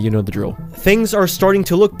whatever, yeah, you know the drill. Things are starting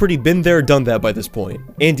to look pretty been there, done that by this point.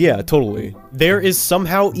 And yeah, totally. There is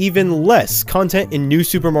somehow even less content in New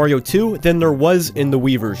Super Mario 2 than there was in the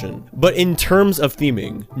Wii version. But in terms of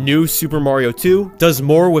theming, New Super Mario 2 does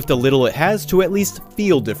more with the little it has to at least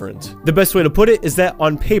feel different. The best way to put it is that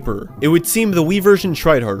on paper, it would seem the Wii version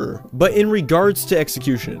tried harder, but in regards to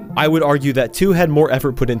execution, I would argue that 2 had more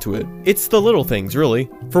effort put into it. It's the little things, really.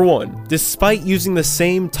 For one, despite using the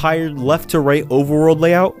same tired left-to-right overworld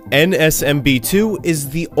layout, NSMB 2 is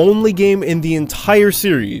the only game in the entire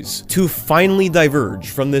series to finally diverge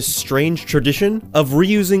from this strange tradition of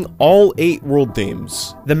reusing all 8 world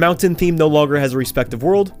themes. The mountain theme no longer has a respective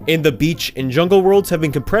world, and the beach and jungle worlds have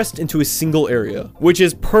been compressed into a single area, which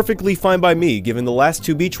is perfectly fine by me given the last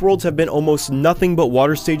 2 beach worlds have been almost nothing but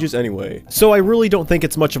water stages anyway. So I really don't think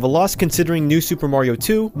it's much of a loss considering New Super Mario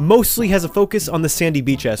 2 mostly has a focus on the sandy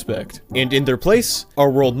beach aspect, and in their place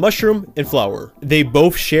are World Mushroom and Flower. They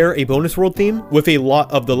both share a bonus world theme, with a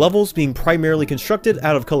lot of the levels being primarily constructed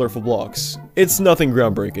out of colorful blocks. It's nothing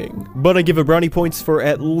groundbreaking, but I give it brownie points for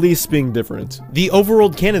at least being different. The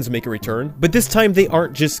overworld cannons make a return, but this time they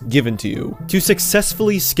aren't just given to you. To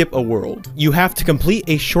successfully skip a world, you have to complete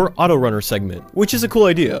a short autorunner segment, which is a cool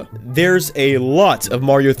idea. There's a lot of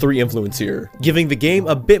Mario 3 influence here, giving the game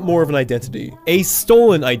a bit more of an identity. A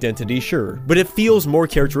stolen identity, sure, but it feels more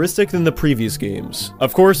characteristic than the previous games.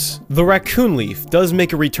 Of course, the raccoon leaf does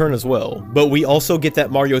make a return as well, but we also get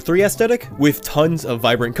that Mario 3 aesthetic with tons of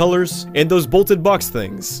vibrant colors and those bolted box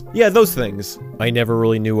things. Yeah, those things. I never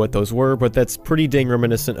really knew what those were, but that's pretty dang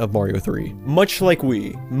reminiscent of Mario 3. Much like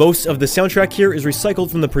Wii, most of the soundtrack here is recycled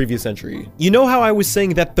from the previous entry. You know how I was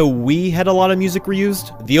saying that the Wii had a lot of music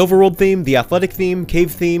reused? The overworld theme, the athletic theme,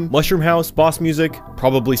 cave theme, mushroom house, boss music,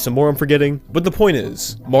 probably some more I'm forgetting. But the point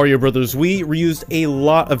is, Mario Bros. Wii reused a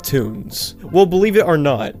lot of tunes. Well, believe it or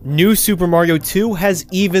not, New Super Mario 2 has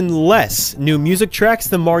even less new music tracks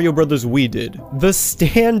than Mario Bros. Wii did. The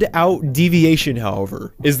standout deviation,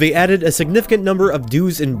 however, is they added a significant number of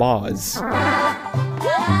do's and bahs.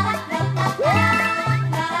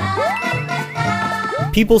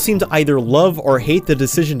 People seem to either love or hate the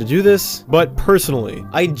decision to do this, but personally,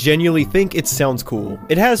 I genuinely think it sounds cool.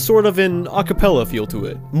 It has sort of an a cappella feel to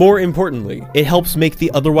it. More importantly, it helps make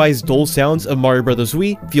the otherwise dull sounds of Mario Bros.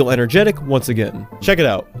 Wii feel energetic once again. Check it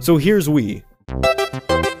out. So here's Wii.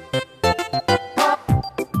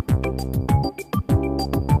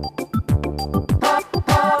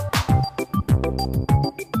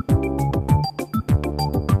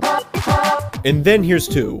 And then here's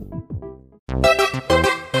 2.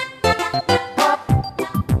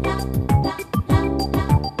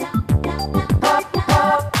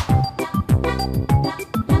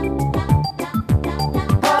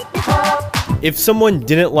 If someone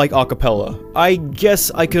didn't like acapella, I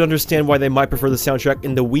guess I could understand why they might prefer the soundtrack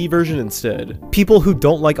in the Wii version instead. People who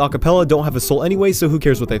don't like acapella don't have a soul anyway, so who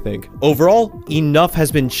cares what they think? Overall, enough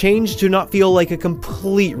has been changed to not feel like a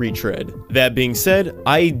complete retread. That being said,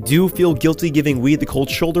 I do feel guilty giving Wii the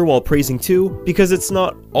cold shoulder while praising 2, because it's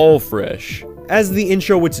not all fresh. As the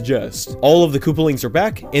intro would suggest, all of the Koopalings are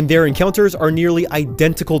back, and their encounters are nearly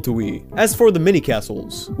identical to Wii. As for the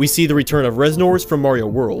mini-castles, we see the return of Reznors from Mario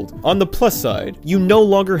World. On the plus side, you no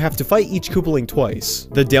longer have to fight each Koopaling twice.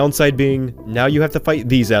 The downside being, now you have to fight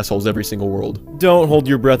these assholes every single world. Don't hold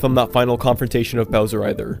your breath on that final confrontation of Bowser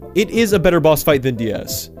either. It is a better boss fight than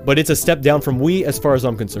DS, but it's a step down from Wii as far as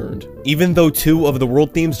I'm concerned. Even though 2 of the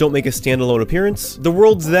world themes don't make a standalone appearance, the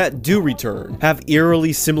worlds that do return have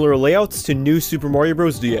eerily similar layouts to New Super Mario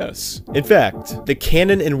Bros. DS. In fact, the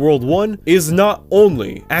canon in World 1 is not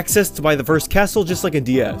only accessed by the first castle just like in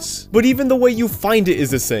DS, but even the way you find it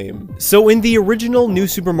is the same. So in the original New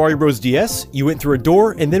Super Mario Bros. DS, you went through a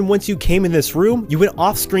door, and then once you came in this room, you went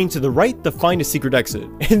off screen to the right to find a secret exit.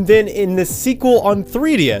 And then in the sequel on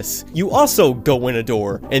 3DS, you also go in a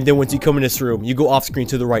door, and then once you come in this room, you go off screen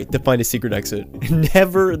to the right to find a secret exit.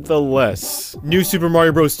 Nevertheless, New Super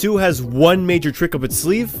Mario Bros. 2 has one major trick up its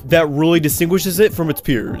sleeve that really distinguishes it from its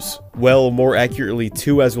peers. Well, more accurately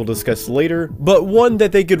 2 as we'll discuss later, but one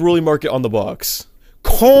that they could really market on the box.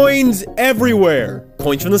 Coins everywhere!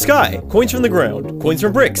 Coins from the sky, coins from the ground, coins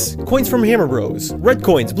from bricks, coins from Hammer Bros, red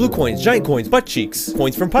coins, blue coins, giant coins, butt cheeks,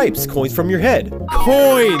 coins from pipes, coins from your head.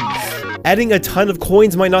 Coins! Adding a ton of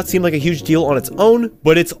coins might not seem like a huge deal on its own,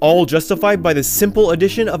 but it's all justified by the simple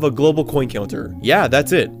addition of a global coin counter. Yeah,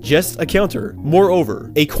 that's it. Just a counter.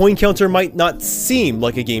 Moreover, a coin counter might not seem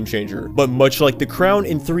like a game changer, but much like the crown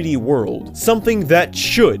in 3D World, something that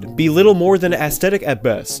should be little more than aesthetic at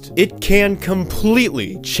best. It can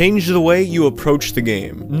completely change the way you approach the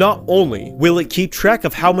game. Not only will it keep track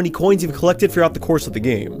of how many coins you've collected throughout the course of the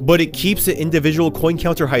game, but it keeps an individual coin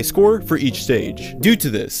counter high score for each stage. Due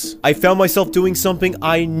to this, I found myself doing something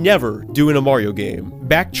I never do in a Mario game.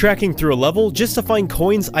 Backtracking through a level just to find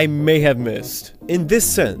coins I may have missed. In this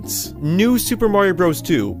sense, New Super Mario Bros.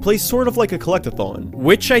 2 plays sort of like a collectathon,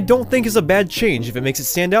 which I don't think is a bad change if it makes it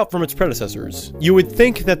stand out from its predecessors. You would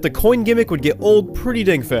think that the coin gimmick would get old pretty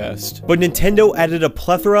dang fast, but Nintendo added a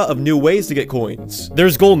plethora of new ways to get coins.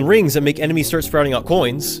 There's golden rings that make enemies start sprouting out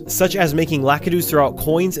coins, such as making Lakadoos throw out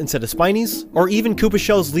coins instead of Spinies, or even Koopa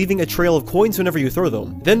shells leaving a trail of coins whenever you throw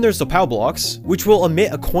them. Then there's the POW blocks, which will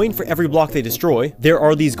emit a coin for every block they destroy. There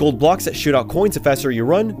are these gold blocks that shoot out coins the faster you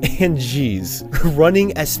run, and geez,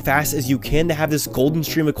 running as fast as you can to have this golden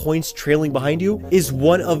stream of coins trailing behind you is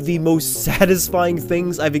one of the most satisfying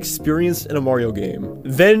things I've experienced in a Mario game.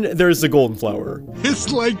 Then there's the golden flower.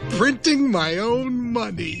 It's like printing my own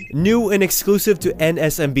money. New and exclusive to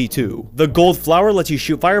NSMB 2. The gold flower lets you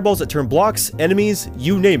shoot fireballs that turn blocks, enemies,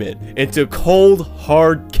 you name it, into cold,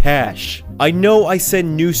 hard cash. I know I said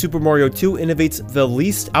New Super Mario 2 innovates the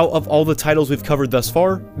least out of all the titles we've covered thus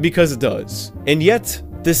far, because it does. And yet,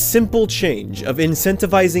 the simple change of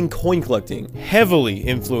incentivizing coin collecting heavily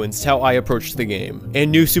influenced how I approached the game,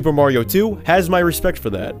 and New Super Mario 2 has my respect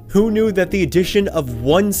for that. Who knew that the addition of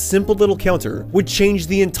one simple little counter would change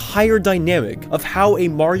the entire dynamic of how a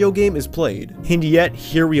Mario game is played? And yet,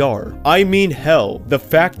 here we are. I mean, hell, the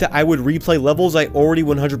fact that I would replay levels I already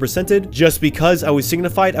 100%ed just because I was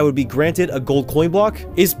signified I would be granted a gold coin block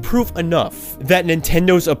is proof enough that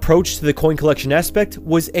Nintendo's approach to the coin collection aspect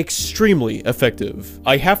was extremely effective.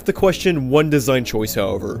 I have to question one design choice,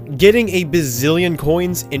 however. Getting a bazillion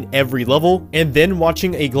coins in every level, and then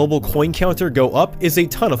watching a global coin counter go up is a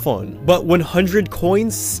ton of fun, but 100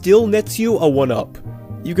 coins still nets you a 1-up.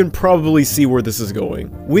 You can probably see where this is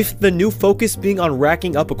going. With the new focus being on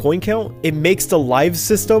racking up a coin count, it makes the live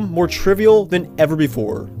system more trivial than ever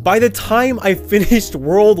before. By the time I finished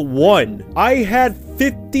World 1, I had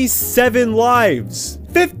 57 lives.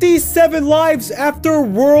 57 lives after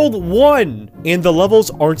World 1! And the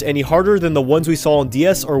levels aren't any harder than the ones we saw on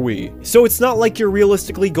DS or Wii, so it's not like you're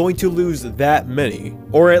realistically going to lose that many.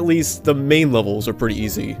 Or at least the main levels are pretty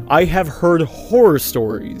easy. I have heard horror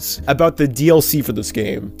stories about the DLC for this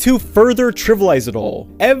game. To further trivialize it all,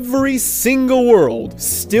 every single world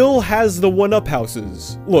still has the 1-up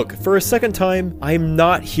houses. Look, for a second time, I'm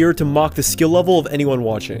not here to mock the skill level of anyone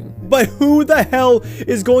watching, but who the hell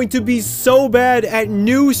is going to be so bad at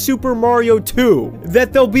New Super Mario 2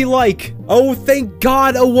 that they'll be like, oh Oh, thank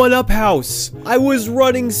God, a 1-up house! I was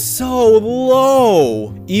running so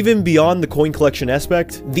low! Even beyond the coin collection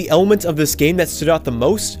aspect, the element of this game that stood out the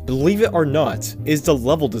most, believe it or not, is the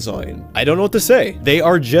level design. I don't know what to say. They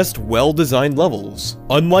are just well-designed levels.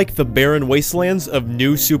 Unlike the barren wastelands of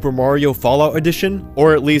New Super Mario Fallout Edition,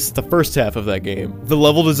 or at least the first half of that game, the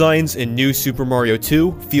level designs in New Super Mario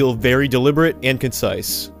 2 feel very deliberate and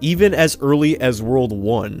concise, even as early as World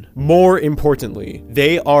 1. More importantly,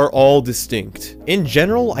 they are all distinct. In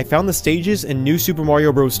general, I found the stages in New Super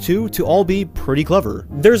Mario Bros. 2 to all be pretty clever.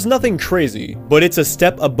 There's nothing crazy, but it's a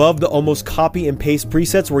step above the almost copy and paste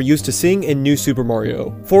presets we're used to seeing in New Super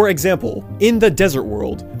Mario. For example, in the desert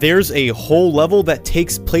world, there's a whole level that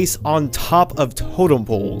takes place on top of totem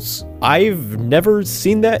poles. I've never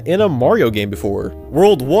seen that in a Mario game before.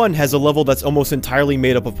 World 1 has a level that's almost entirely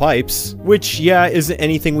made up of pipes, which, yeah, isn't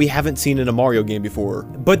anything we haven't seen in a Mario game before.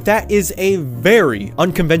 But that is a very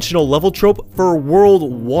unconventional level trope for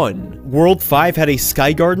World 1. World 5 had a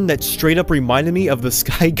Sky Garden that straight up reminded me of the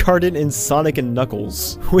Sky Garden in Sonic and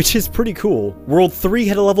Knuckles, which is pretty cool. World 3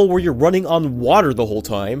 had a level where you're running on water the whole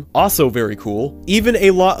time, also very cool. Even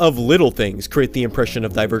a lot of little things create the impression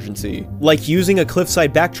of divergency, like using a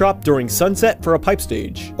cliffside backdrop during sunset for a pipe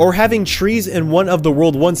stage, or having trees in one of the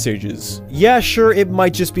World 1 stages. Yeah, sure, it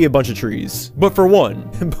might just be a bunch of trees, but for one,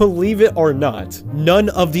 believe it or not, none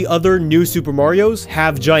of the other New Super Marios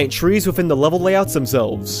have giant trees within the level layouts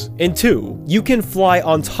themselves. And 2, you can fly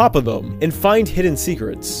on top of them and find hidden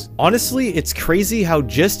secrets. Honestly, it's crazy how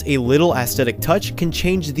just a little aesthetic touch can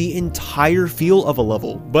change the entire feel of a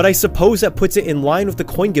level, but I suppose that puts it in line with the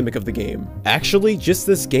coin gimmick of the game. Actually, just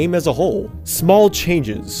this game as a whole. Small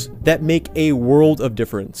changes that make a world of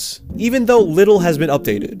difference. Even though little has been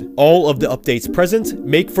updated, all of the updates present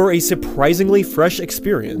make for a surprisingly fresh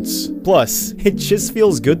experience. Plus, it just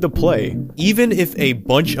feels good to play. Even if a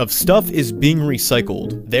bunch of stuff is being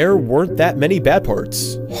recycled, there weren't that many bad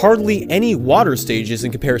parts. Hardly any water stages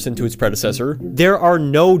in comparison to its predecessor. There are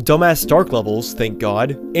no dumbass dark levels, thank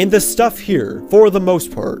God. And the stuff here, for the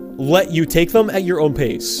most part, let you take them at your own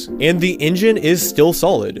pace. And the engine is still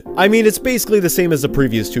solid. I mean, it's basically the same as the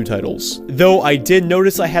previous two titles. Though I did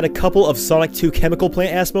notice I had a couple of Sonic 2 chemical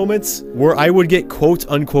plant ass moments where I would get quote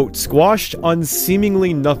unquote squashed on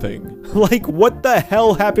seemingly nothing. Like, what the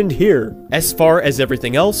hell happened here? As far as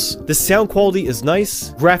everything else, the sound quality is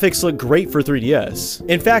nice, graphics look great for 3DS.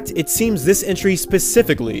 In fact, it seems this entry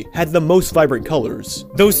specifically had the most vibrant colors.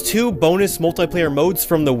 Those two bonus multiplayer modes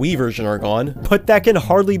from the Wii version are gone, but that can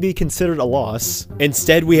hardly be considered a loss.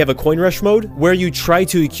 Instead, we have a coin rush mode, where you try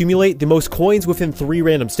to accumulate the most coins within 3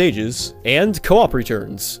 random stages, and co-op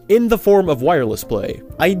returns, in the form of wireless play.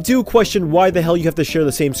 I do question why the hell you have to share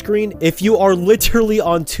the same screen if you are literally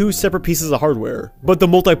on 2 separate pieces of hardware, but the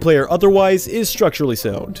multiplayer otherwise is structurally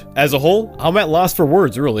sound. As a whole, I'm at loss for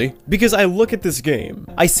words really, because I look at this game,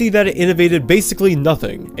 I see that it innovated basically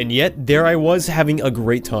nothing, and yet there I was having a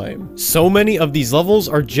great time. So many of these levels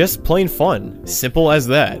are just plain fun, simple as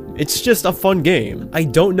that. It's just a fun game. I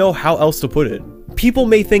don't know how else to put it. People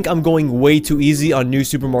may think I'm going way too easy on New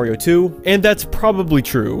Super Mario 2, and that's probably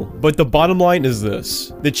true, but the bottom line is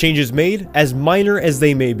this. The changes made, as minor as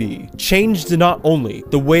they may be, changed not only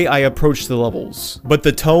the way I approach the levels, but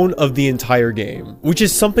the tone of the entire game, which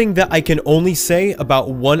is something that I can only say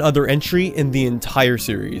about one other entry in the entire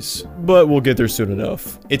series. But we'll get there soon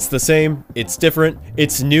enough. It's the same, it's different,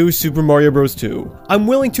 it's New Super Mario Bros. 2. I'm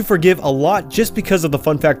willing to forgive a lot just because of the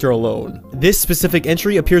fun factor alone. This specific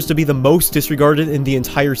entry appears to be the most disregarded in the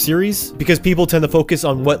entire series because people tend to focus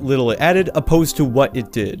on what little it added opposed to what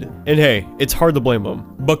it did. And hey, it's hard to blame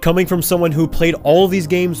them. But coming from someone who played all of these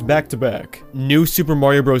games back to back, New Super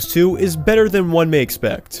Mario Bros. 2 is better than one may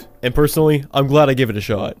expect. And personally, I'm glad I gave it a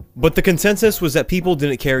shot. But the consensus was that people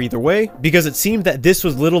didn't care either way, because it seemed that this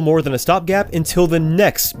was little more than a stopgap until the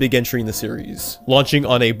next big entry in the series, launching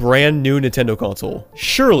on a brand new Nintendo console.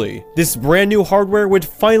 Surely, this brand new hardware would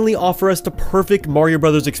finally offer us the perfect Mario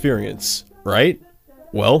Bros. Experience, right?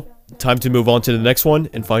 Well, time to move on to the next one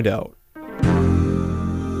and find out.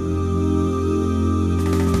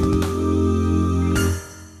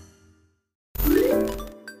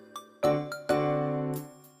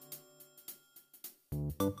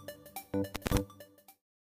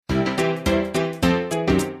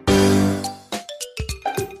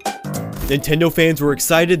 Nintendo fans were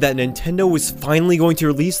excited that Nintendo was finally going to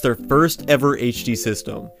release their first ever HD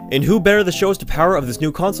system. And who better to show us the power of this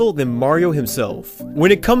new console than Mario himself?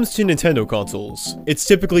 When it comes to Nintendo consoles, it's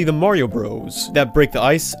typically the Mario Bros that break the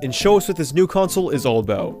ice and show us what this new console is all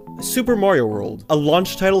about. Super Mario World, a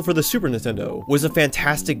launch title for the Super Nintendo, was a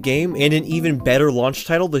fantastic game and an even better launch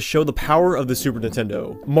title to show the power of the Super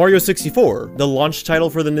Nintendo. Mario 64, the launch title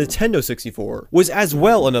for the Nintendo 64, was as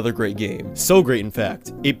well another great game. So great, in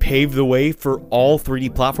fact, it paved the way for all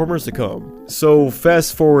 3D platformers to come. So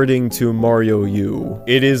fast forwarding to Mario U,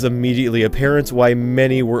 it is immediately apparent why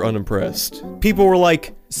many were unimpressed. People were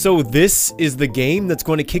like, so this is the game that's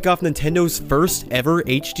going to kick off Nintendo's first ever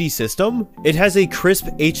HD system? It has a crisp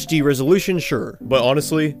HD resolution, sure, but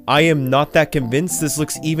honestly, I am not that convinced this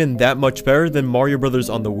looks even that much better than Mario Bros.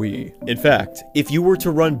 On the Wii. In fact, if you were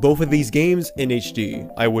to run both of these games in HD,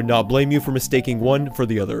 I would not blame you for mistaking one for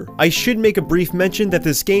the other. I should make a brief mention that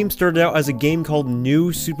this game started out as a game called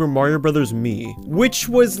New Super Mario Bros. Me, which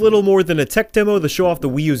was little more than a tech demo to show off the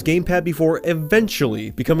Wii U's gamepad before eventually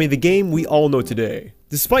becoming the game we all know today.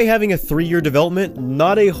 Despite having a 3-year development,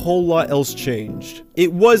 not a whole lot else changed.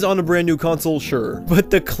 It was on a brand new console, sure, but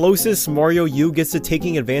the closest Mario U gets to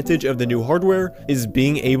taking advantage of the new hardware is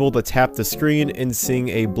being able to tap the screen and seeing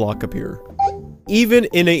a block appear. Even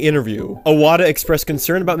in an interview, Iwata expressed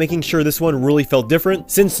concern about making sure this one really felt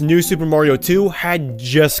different since New Super Mario 2 had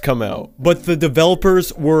just come out. But the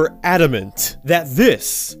developers were adamant that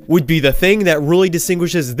this would be the thing that really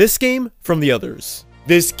distinguishes this game from the others.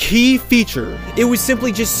 This key feature, it was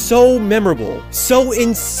simply just so memorable, so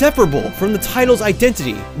inseparable from the title's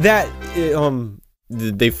identity that,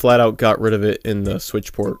 they flat out got rid of it in the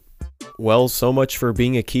Switch port. Well, so much for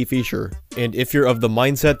being a key feature. And if you're of the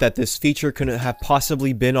mindset that this feature couldn't have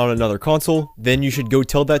possibly been on another console, then you should go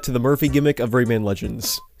tell that to the Murphy gimmick of Rayman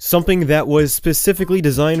Legends. Something that was specifically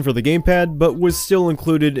designed for the gamepad, but was still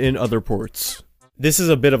included in other ports. This is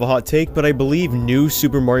a bit of a hot take, but I believe New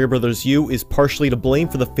Super Mario Bros. U is partially to blame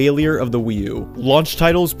for the failure of the Wii U. Launch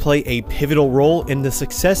titles play a pivotal role in the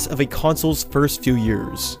success of a console's first few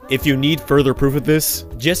years. If you need further proof of this,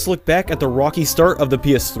 just look back at the rocky start of the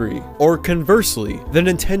PS3, or conversely, the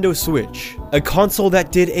Nintendo Switch, a console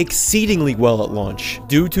that did exceedingly well at launch,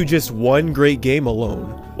 due to just one great game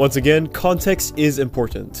alone. Once again, context is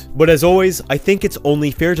important. But as always, I think it's only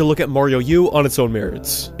fair to look at Mario U on its own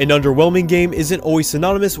merits. An underwhelming game isn't always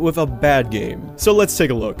synonymous with a bad game. So let's take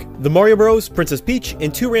a look. The Mario Bros, Princess Peach,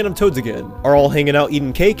 and 2 random toads again are all hanging out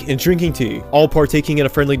eating cake and drinking tea, all partaking in a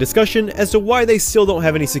friendly discussion as to why they still don't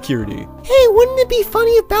have any security. Hey, wouldn't it be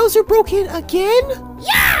funny if Bowser broke in again?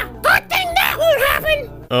 Yeah! Good thing that won't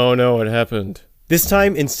happen! Oh no, it happened. This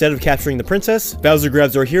time, instead of capturing the princess, Bowser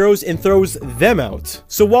grabs our heroes and throws them out.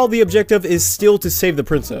 So while the objective is still to save the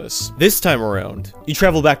princess, this time around, you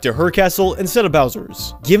travel back to her castle instead of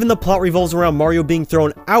Bowser's. Given the plot revolves around Mario being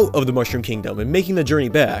thrown out of the Mushroom Kingdom and making the journey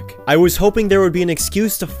back, I was hoping there would be an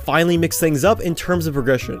excuse to finally mix things up in terms of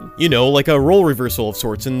progression. You know, like a role reversal of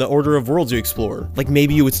sorts in the order of worlds you explore. Like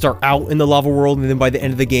maybe you would start out in the lava world and then by the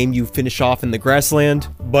end of the game you finish off in the grassland.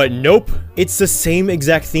 But nope, it's the same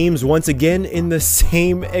exact themes once again in the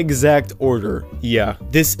same exact order. Yeah,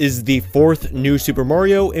 this is the 4th New Super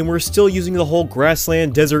Mario and we're still using the whole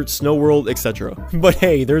grassland, desert, snow world, etc. But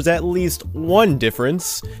hey, there's at least one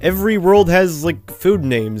difference. Every world has like food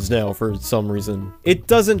names now for some reason. It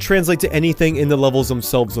doesn't translate to anything in the levels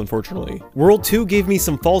themselves, unfortunately. World 2 gave me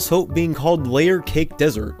some false hope being called Layer Cake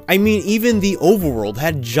Desert. I mean, even the overworld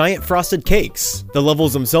had giant frosted cakes. The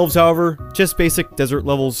levels themselves, however, just basic desert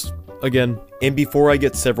levels. Again. And before I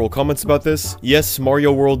get several comments about this, yes,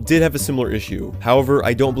 Mario World did have a similar issue. However,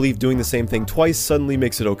 I don't believe doing the same thing twice suddenly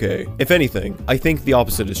makes it okay. If anything, I think the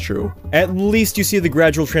opposite is true. At least you see the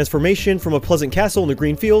gradual transformation from a pleasant castle in the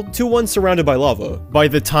green field to one surrounded by lava. By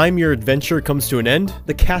the time your adventure comes to an end,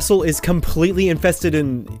 the castle is completely infested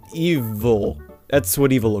in evil. That's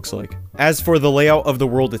what evil looks like. As for the layout of the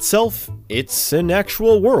world itself, it's an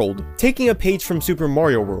actual world. Taking a page from Super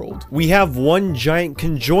Mario World, we have one giant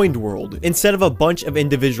conjoined world, instead of a bunch of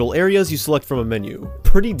individual areas you select from a menu.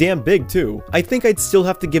 Pretty damn big too. I think I'd still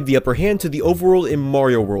have to give the upper hand to the overworld in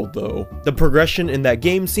Mario World though. The progression in that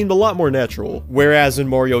game seemed a lot more natural, whereas in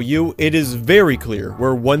Mario U, it is very clear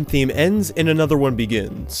where one theme ends and another one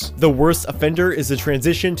begins. The worst offender is the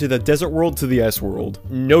transition to the desert world to the ice world.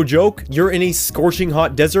 No joke, you're in a scorching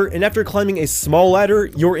hot desert, and after climbing a small ladder,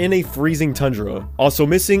 you're in a freezing tundra. Also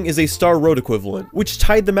missing is a Star Road equivalent, which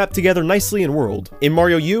tied the map together nicely in World. In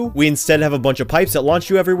Mario U, we instead have a bunch of pipes that launch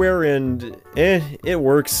you everywhere, and it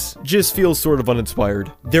works. Just feels sort of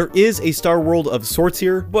uninspired. There is a Star World of sorts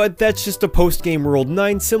here, but that's just a post-game World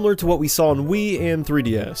 9 similar to what we saw on Wii and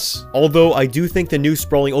 3DS. Although I do think the new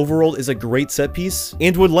sprawling overworld is a great set piece,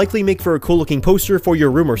 and would likely make for a cool looking poster for your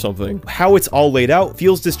room or something. How it's all laid out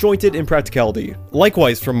feels disjointed in practicality.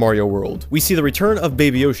 Likewise from Mario World, we see the return of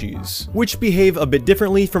Baby Yoshis, which behave a bit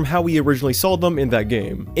differently from how we originally saw them in that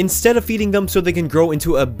game. Instead of feeding them so they can grow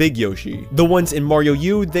into a big Yoshi, the ones in Mario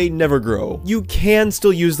U, they never grow. You can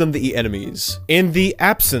still use them to eat enemies, and the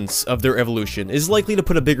absence of their evolution is likely to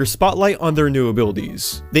put a bigger spotlight on their new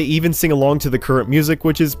abilities. They even sing along to the current music,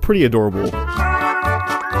 which is pretty adorable.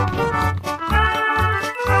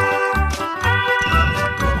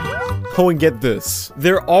 Oh, and get this.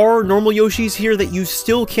 There are normal Yoshis here that you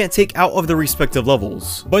still can't take out of their respective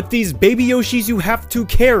levels. But these baby Yoshis you have to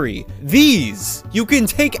carry. These you can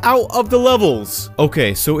take out of the levels.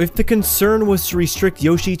 Okay, so if the concern was to restrict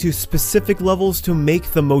Yoshi to specific levels to make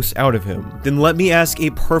the most out of him, then let me ask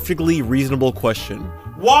a perfectly reasonable question.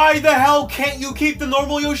 Why the hell can't you keep the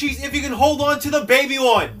normal Yoshis if you can hold on to the baby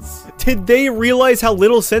ones? Did they realize how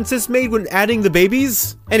little sense this made when adding the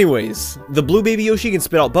babies? Anyways, the blue baby Yoshi can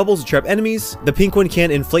spit out bubbles to trap enemies, the pink one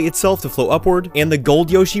can inflate itself to float upward, and the gold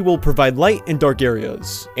Yoshi will provide light in dark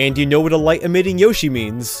areas. And you know what a light emitting Yoshi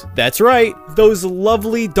means? That's right, those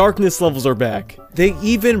lovely darkness levels are back. They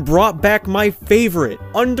even brought back my favorite,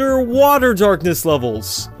 underwater darkness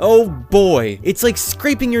levels. Oh boy, it's like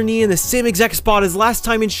scraping your knee in the same exact spot as last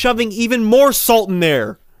time and shoving even more salt in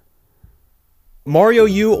there. Mario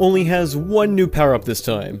U only has one new power-up this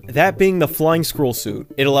time, that being the flying scroll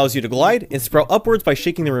suit. It allows you to glide and sprout upwards by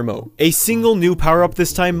shaking the remote. A single new power-up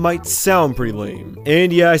this time might sound pretty lame,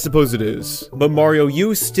 and yeah, I suppose it is. But Mario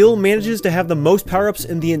U still manages to have the most power-ups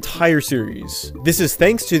in the entire series. This is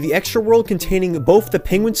thanks to the extra world containing both the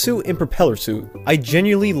penguin suit and propeller suit. I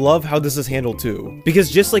genuinely love how this is handled too, because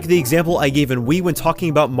just like the example I gave in Wii when talking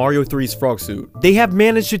about Mario 3's frog suit, they have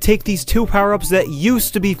managed to take these two power-ups that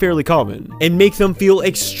used to be fairly common, and make them feel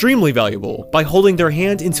extremely valuable by holding their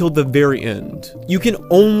hand until the very end. You can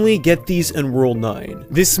only get these in World 9.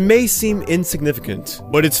 This may seem insignificant,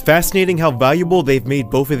 but it's fascinating how valuable they've made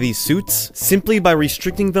both of these suits simply by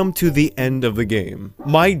restricting them to the end of the game.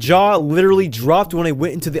 My jaw literally dropped when I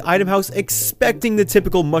went into the item house expecting the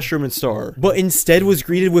typical mushroom and star, but instead was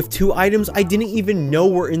greeted with two items I didn't even know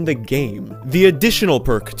were in the game. The additional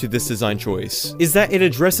perk to this design choice is that it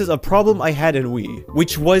addresses a problem I had in Wii,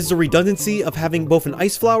 which was the redundancy of having both an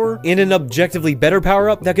ice flower and an objectively better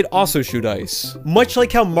power-up that could also shoot ice. Much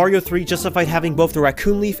like how Mario 3 justified having both the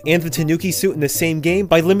raccoon leaf and the Tanuki suit in the same game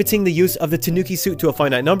by limiting the use of the Tanuki suit to a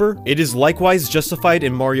finite number, it is likewise justified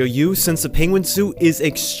in Mario U since the penguin suit is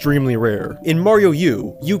extremely rare. In Mario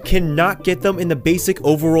U, you cannot get them in the basic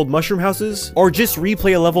overworld mushroom houses, or just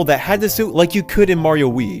replay a level that had the suit like you could in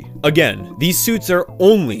Mario Wii. Again, these suits are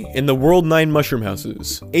only in the World 9 mushroom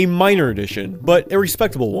houses, a minor addition, but a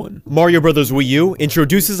respectable one. Mario Bros. Wii U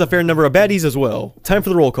introduces a fair number of baddies as well. Time for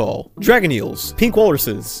the roll call. Dragon eels, pink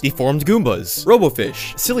walruses, deformed goombas,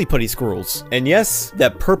 robofish, silly putty squirrels, and yes,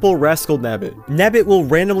 that purple rascal Nabbit. Nabbit will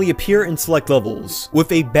randomly appear in select levels,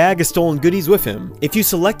 with a bag of stolen goodies with him. If you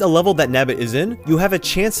select a level that Nabbit is in, you have a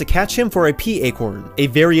chance to catch him for a pea acorn, a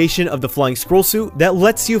variation of the flying scroll suit that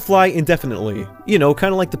lets you fly indefinitely. You know,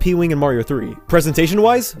 kind of like the P-Wing in Mario 3.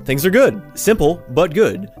 Presentation-wise, things are good. Simple, but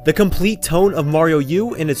good. The complete tone of Mario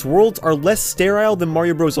U and its worlds are less sterile than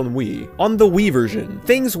Mario Bros. On Wii. On the Wii version,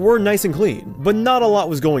 things were nice and clean, but not a lot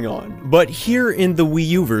was going on. But here in the Wii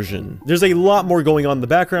U version, there's a lot more going on in the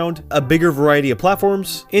background, a bigger variety of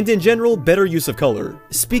platforms, and in general, better use of color.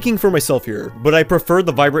 Speaking for myself here, but I prefer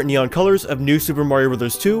the vibrant neon colors of New Super Mario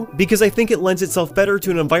Bros. 2 because I think it lends itself better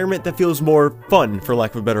to an environment that feels more fun, for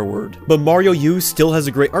lack of a better word. But Mario U still has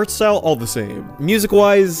a great art style all the same.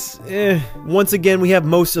 Music-wise, once again, we have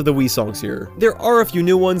most of the Wii songs here. There are a few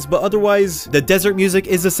new ones, but otherwise, the desert music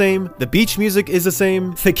is the same, the beach music is the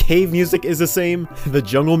same, the cave music is the same, the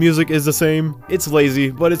jungle music is the same. It's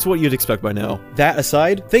lazy, but it's what you'd expect by now. That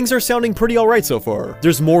aside, things are sounding pretty alright so far.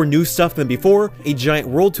 There's more new stuff than before, a giant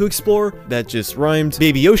world to explore, that just rhymed,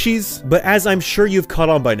 baby Yoshis, but as I'm sure you've caught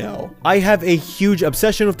on by now, I have a huge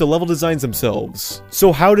obsession with the level designs themselves.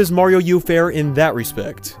 So how does Mario U fare in in that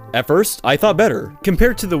respect. At first, I thought better.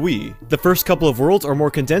 Compared to the Wii, the first couple of worlds are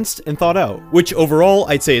more condensed and thought out, which overall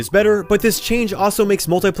I'd say is better, but this change also makes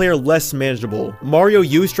multiplayer less manageable. Mario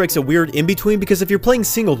U strikes a weird in-between because if you're playing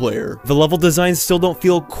single player, the level designs still don't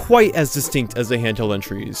feel quite as distinct as the handheld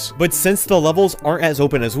entries. But since the levels aren't as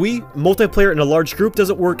open as Wii, multiplayer in a large group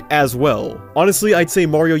doesn't work as well. Honestly, I'd say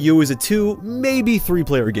Mario U is a 2, maybe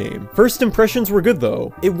 3-player game. First impressions were good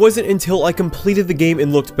though. It wasn't until I completed the game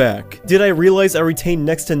and looked back did I realize I retained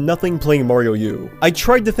next to nothing playing Mario U. I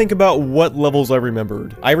tried to think about what levels I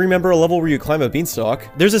remembered. I remember a level where you climb a beanstalk.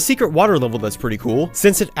 There's a secret water level that's pretty cool,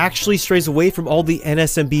 since it actually strays away from all the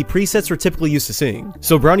NSMB presets we're typically used to seeing.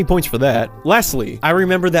 So brownie points for that. Lastly, I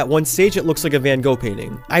remember that one stage that looks like a Van Gogh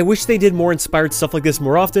painting. I wish they did more inspired stuff like this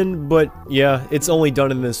more often, but yeah, it's only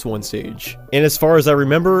done in this one stage. And as far as I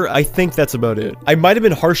remember, I think that's about it. I might have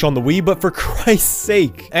been harsh on the Wii, but for Christ's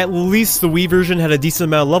sake, at least the Wii version had a decent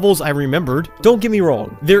amount of levels I remembered. Don't get me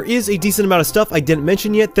wrong, there is a decent amount of stuff I didn't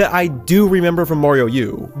mention yet that I do remember from Mario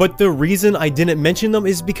U, but the reason I didn't mention them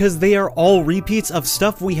is because they are all repeats of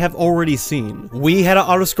stuff we have already seen. We had an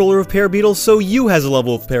auto-scroller of Parabeetles, so U has a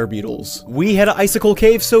level of Parabeetles. We had an icicle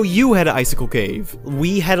cave, so U had an icicle cave.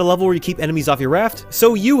 We had a level where you keep enemies off your raft,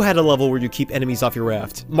 so U had a level where you keep enemies off your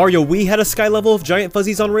raft. Mario Wii had a sky level of giant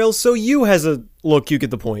fuzzies on rails, so U has a... Look, you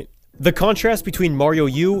get the point. The contrast between Mario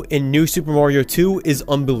U and New Super Mario 2 is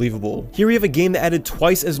unbelievable. Here we have a game that added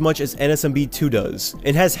twice as much as NSMB 2 does,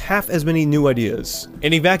 and has half as many new ideas.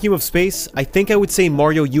 In a vacuum of space, I think I would say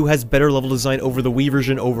Mario U has better level design over the Wii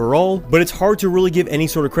version overall, but it's hard to really give any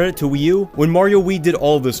sort of credit to Wii U when Mario Wii did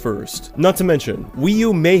all of this first. Not to mention, Wii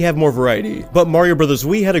U may have more variety, but Mario Bros.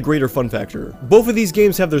 Wii had a greater fun factor. Both of these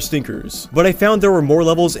games have their stinkers, but I found there were more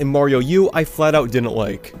levels in Mario U I flat out didn't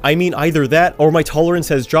like. I mean either that, or my tolerance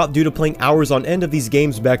has dropped due to playing hours on end of these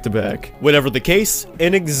games back to back. Whatever the case,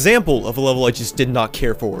 an example of a level I just did not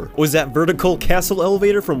care for was that vertical castle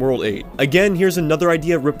elevator from World 8. Again, here's another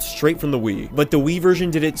idea ripped straight from the Wii, but the Wii version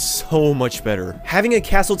did it so much better. Having a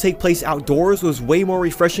castle take place outdoors was way more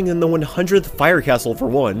refreshing than the 100th fire castle for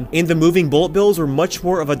one, and the moving bullet bills were much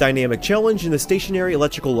more of a dynamic challenge than the stationary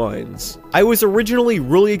electrical lines. I was originally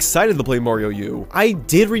really excited to play Mario U. I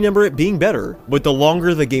did remember it being better, but the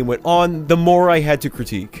longer the game went on, the more I had to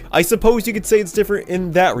critique. I suppose you could say it's different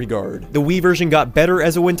in that regard. The Wii version got better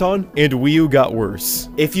as it went on, and Wii U got worse.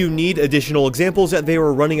 If you need additional examples that they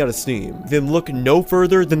were running out of steam, then look no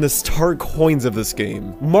further than the star coins of this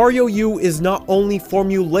game. Mario U is not only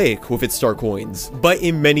formulaic with its star coins, but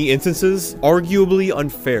in many instances, arguably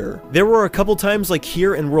unfair. There were a couple times like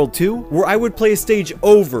here in World 2, where I would play a stage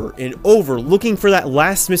over and over looking for that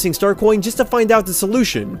last missing star coin just to find out the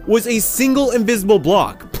solution was a single invisible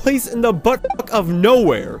block placed in the butt of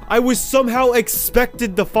nowhere I was somehow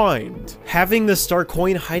expected to find. Having the star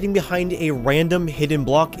coin hiding behind a random hidden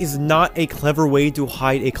block is not a clever way to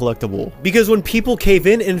hide a collectible. Because when people cave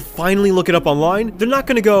in and finally look it up online, they're not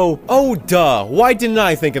gonna go, oh duh, why didn't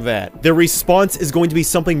I think of that? Their response is going to be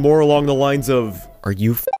something more along the lines of, are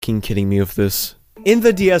you fucking kidding me with this? In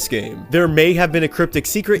the DS game, there may have been a cryptic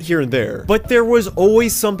secret here and there, but there was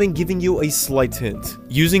always something giving you a slight hint.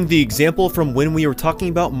 Using the example from when we were talking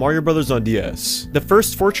about Mario Bros. On DS, the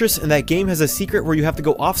first fortress in that game has a secret where you have to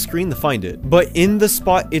go off screen to find it, but in the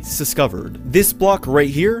spot it's discovered. This block right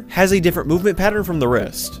here has a different movement pattern from the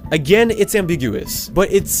rest. Again, it's ambiguous,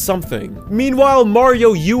 but it's something. Meanwhile,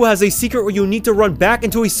 Mario U has a secret where you need to run back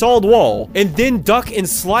into a solid wall, and then duck and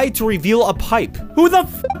slide to reveal a pipe. Who the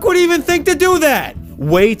fuck would even think to do that?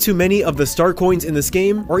 Way too many of the star coins in this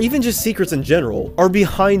game, or even just secrets in general, are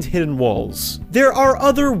behind hidden walls. There are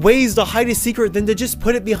other ways to hide a secret than to just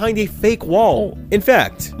put it behind a fake wall. In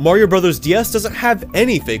fact, Mario Bros. DS doesn't have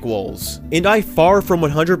any fake walls, and I far from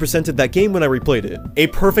 100%ed that game when I replayed it. A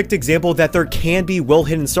perfect example that there can be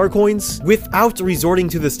well-hidden star coins without resorting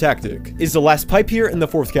to this tactic is the last pipe here in the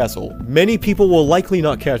 4th castle. Many people will likely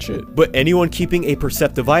not catch it, but anyone keeping a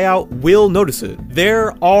perceptive eye out will notice it.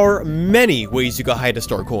 There are many ways you can hide a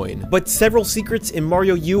star coin, but several secrets in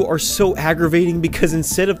Mario U are so aggravating because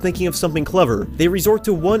instead of thinking of something clever, they resort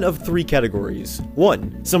to one of 3 categories.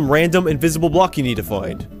 1. Some random invisible block you need to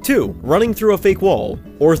find. 2. Running through a fake wall.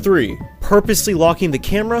 Or 3. Purposely locking the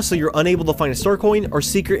camera so you're unable to find a star coin or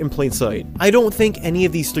secret in plain sight. I don't think any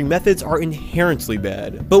of these 3 methods are inherently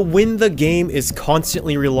bad, but when the game is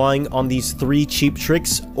constantly relying on these 3 cheap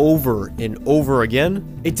tricks over and over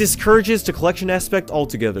again, it discourages the collection aspect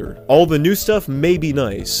altogether. All the new stuff may be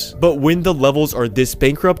nice, but when the levels are this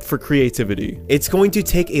bankrupt for creativity, it's going to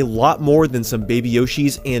take a lot more than some baby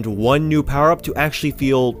Yoshis and 1 new power-up to actually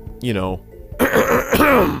feel, you know,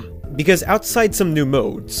 because outside some new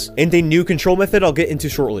modes, and a new control method I'll get into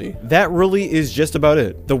shortly, that really is just about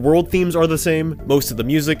it. The world themes are the same, most of the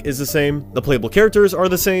music is the same, the playable characters are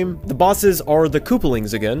the same, the bosses are the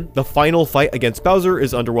Koopalings again, the final fight against Bowser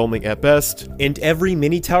is underwhelming at best, and every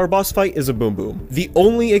mini tower boss fight is a boom boom. The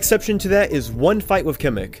only exception to that is one fight with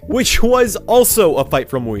Kamek, which was also a fight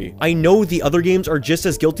from Wii. I know the other games are just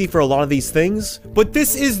as guilty for a lot of these things, but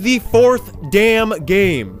this is the 4th damn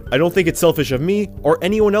game. I don't think it's selfish of me, or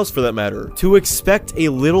anyone else for that matter, to expect a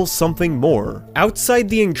little something more. Outside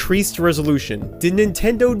the increased resolution, did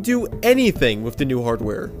Nintendo do anything with the new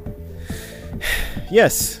hardware?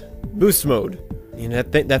 Yes, boost mode. And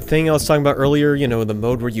that thing I was talking about earlier, you know, the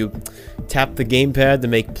mode where you tap the gamepad to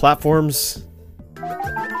make platforms.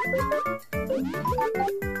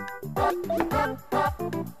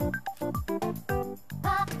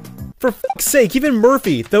 For f***'s sake, even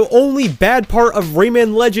Murphy, the only bad part of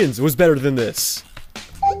Rayman Legends, was better than this.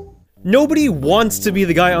 Nobody wants to be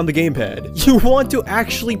the guy on the gamepad. You want to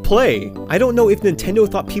actually play. I don't know if Nintendo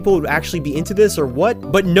thought people would actually be into this or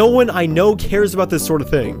what, but no one I know cares about this sort of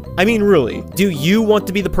thing. I mean, really, do you want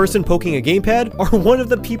to be the person poking a gamepad, or one of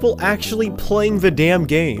the people actually playing the damn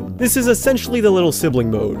game? This is essentially the little sibling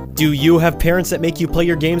mode. Do you have parents that make you play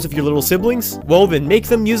your games with your little siblings? Well then, make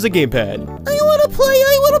them use the gamepad. I wanna play!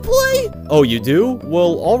 Oh, you do?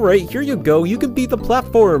 Well, alright, here you go. You can be the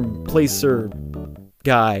platform placer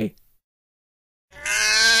guy.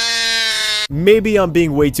 Maybe I'm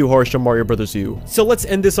being way too harsh on Mario Bros. U. So let's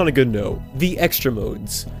end this on a good note. The extra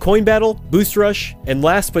modes. Coin Battle, Boost Rush, and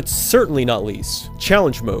last but certainly not least,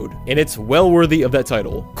 Challenge Mode. And it's well worthy of that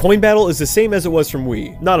title. Coin Battle is the same as it was from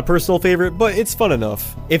Wii. Not a personal favorite, but it's fun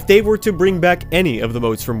enough. If they were to bring back any of the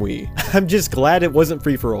modes from Wii, I'm just glad it wasn't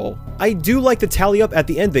free for all. I do like the tally up at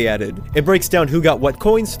the end they added. It breaks down who got what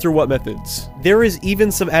coins through what methods. There is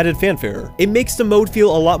even some added fanfare. It makes the mode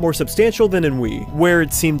feel a lot more substantial than in Wii, where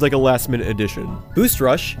it seemed like a last-minute addition. Boost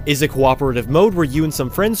Rush is a cooperative mode where you and some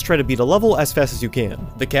friends try to beat a level as fast as you can.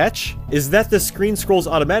 The catch is that the screen scrolls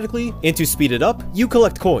automatically, and to speed it up, you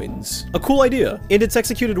collect coins. A cool idea, and it's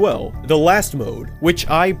executed well. The last mode, which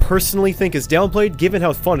I personally think is downplayed given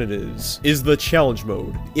how fun it is the challenge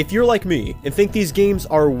mode. If you're like me and think these games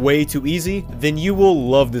are way too easy, then you will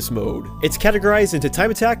love this mode. It's categorized into time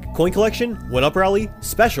attack, coin collection, one-up rally,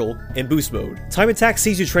 special, and boost mode. Time attack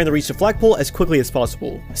sees you trying to reach the flagpole as quickly as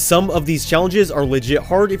possible. Some of these challenges are legit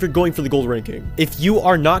hard if you're going for the gold ranking. If you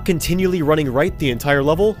are not continually running right the entire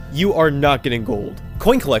level, you are not getting gold.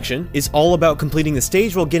 Coin collection is all about completing the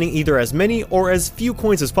stage while getting either as many or as few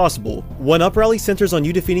coins as possible. One-up rally centers on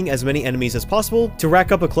you defeating as many enemies as possible to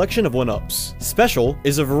rack up a collection of one-ups. Special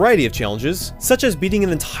is a variety of challenges, such as beating an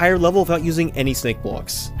entire level without using any snake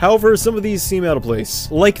blocks. However, some of these seem out of place,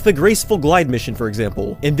 like the Graceful Glide mission for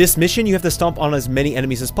example. In this mission, you have to stomp on as many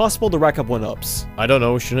enemies as possible to rack up one-ups. I don't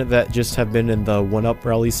know, shouldn't that just have been in the one-up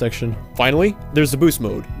rally section? Finally, there's the boost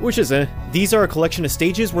mode, which is These are a collection of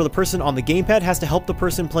stages where the person on the gamepad has to help the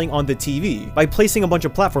person playing on the TV by placing a bunch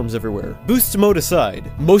of platforms everywhere. Boost mode aside,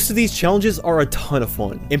 most of these challenges are a ton of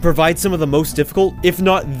fun and provide some of the most difficult, if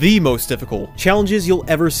not the most difficult, challenges you'll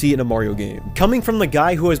ever see in a Mario game. Coming from the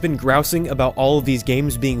guy who has been grousing about all of these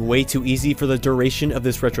games being way too easy for the duration of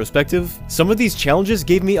this retrospective, some of these challenges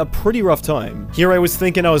gave me a pretty rough time. Here I was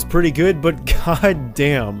thinking I was pretty good, but god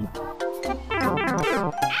damn.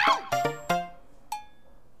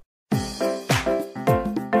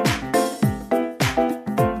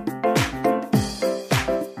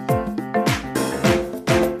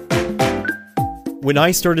 When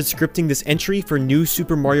I started scripting this entry for New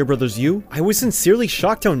Super Mario Bros. U, I was sincerely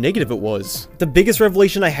shocked how negative it was. The biggest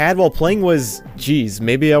revelation I had while playing was, geez,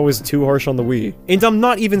 maybe I was too harsh on the Wii. And I'm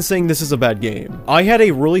not even saying this is a bad game. I had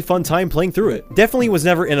a really fun time playing through it. Definitely was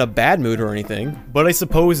never in a bad mood or anything, but I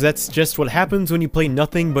suppose that's just what happens when you play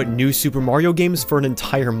nothing but New Super Mario games for an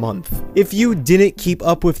entire month. If you didn't keep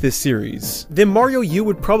up with this series, then Mario U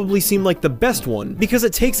would probably seem like the best one, because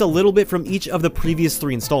it takes a little bit from each of the previous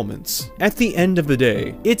 3 installments. At the end of the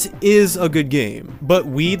day, it is a good game, but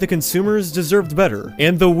we, the consumers, deserved better,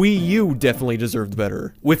 and the Wii U definitely deserved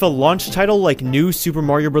better. With a launch title like New Super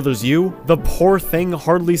Mario Bros. U, the poor thing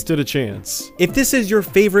hardly stood a chance. If this is your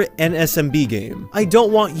favorite NSMB game, I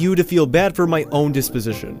don't want you to feel bad for my own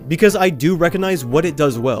disposition, because I do recognize what it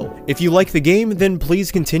does well. If you like the game, then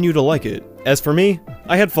please continue to like it. As for me,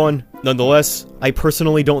 I had fun. Nonetheless, I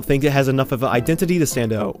personally don't think it has enough of an identity to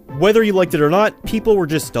stand out. Whether you liked it or not, people were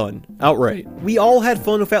just done. Outright. We all had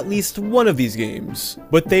fun with at least one of these games,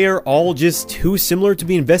 but they are all just too similar to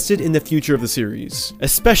be invested in the future of the series.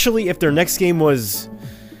 Especially if their next game was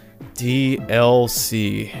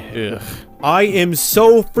DLC. Ugh. I am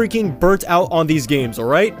so freaking burnt out on these games,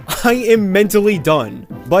 alright? I am mentally done.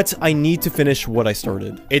 But I need to finish what I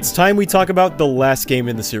started. It's time we talk about the last game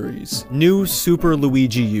in the series, New Super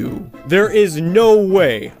Luigi U. There is no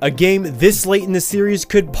way a game this late in the series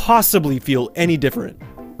could possibly feel any different.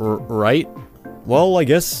 Right? Well, I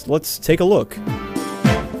guess let's take a look.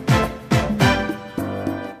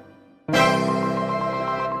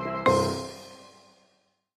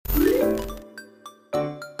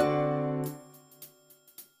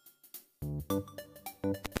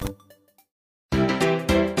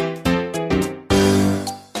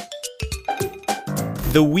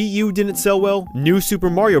 The Wii U didn't sell well, New Super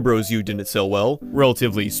Mario Bros. U didn't sell well,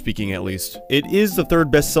 relatively speaking at least. It is the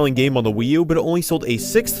third best-selling game on the Wii U, but it only sold a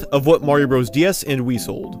sixth of what Mario Bros. DS and Wii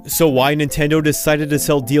sold. So why Nintendo decided to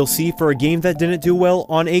sell DLC for a game that didn't do well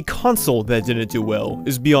on a console that didn't do well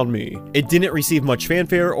is beyond me. It didn't receive much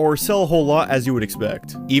fanfare or sell a whole lot as you would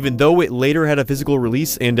expect, even though it later had a physical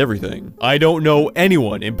release and everything. I don't know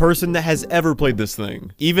anyone in person that has ever played this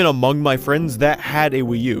thing, even among my friends that had a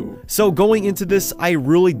Wii U. So going into this, I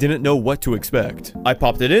really didn't know what to expect. I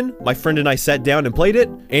popped it in, my friend and I sat down and played it,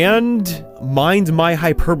 and mind my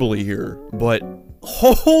hyperbole here, but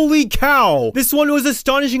holy cow! This one was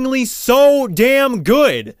astonishingly so damn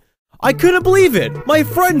good! I couldn't believe it! My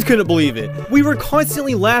friend couldn't believe it! We were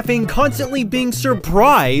constantly laughing, constantly being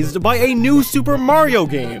surprised by a new Super Mario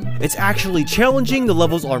game. It's actually challenging, the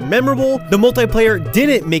levels are memorable, the multiplayer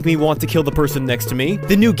didn't make me want to kill the person next to me,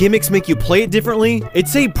 the new gimmicks make you play it differently.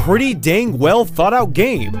 It's a pretty dang well thought out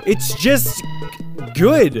game. It's just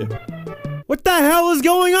good. What the hell is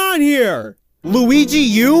going on here? Luigi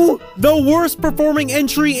U? The worst performing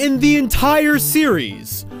entry in the entire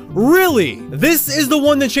series. Really? This is the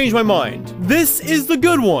one that changed my mind. This is the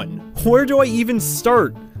good one. Where do I even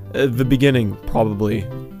start? The beginning, probably.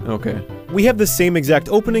 Okay. We have the same exact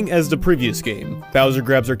opening as the previous game. Bowser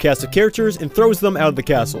grabs our cast of characters and throws them out of the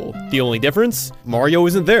castle. The only difference? Mario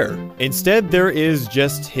isn't there. Instead, there is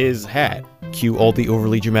just his hat. Cue all the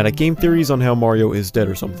overly dramatic game theories on how Mario is dead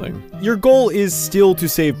or something. Your goal is still to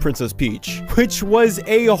save Princess Peach, which was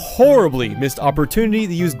a horribly missed opportunity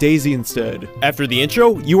to use Daisy instead. After the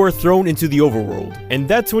intro, you are thrown into the overworld, and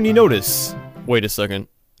that's when you notice, wait a second,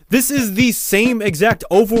 this is the same exact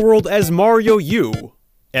overworld as Mario U.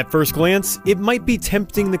 At first glance, it might be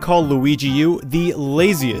tempting to call Luigi U the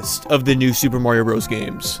laziest of the new Super Mario Bros.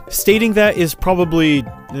 Games. Stating that is probably,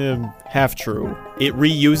 half true. It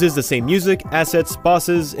reuses the same music, assets,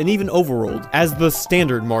 bosses, and even overworld as the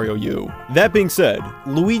standard Mario U. That being said,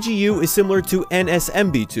 Luigi U is similar to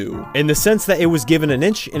NSMB 2, in the sense that it was given an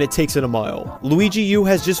inch and it takes it a mile. Luigi U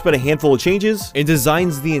has just been a handful of changes and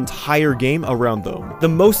designs the entire game around them. The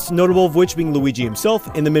most notable of which being Luigi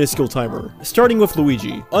himself and the minuscule timer. Starting with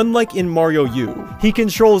Luigi, unlike in Mario U, he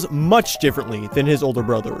controls much differently than his older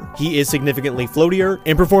brother. He is significantly floatier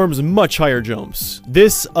and performs much higher jumps.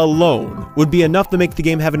 This alone would be enough to make the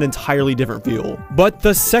game have an entirely different feel. But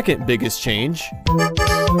the second biggest change,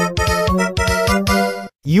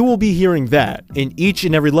 you will be hearing that in each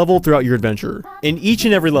and every level throughout your adventure. In each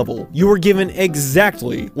and every level, you are given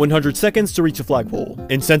exactly 100 seconds to reach a flagpole,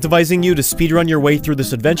 incentivizing you to speedrun your way through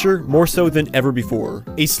this adventure more so than ever before.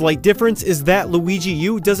 A slight difference is that Luigi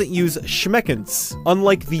U doesn't use schmeckens,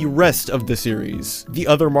 unlike the rest of the series. The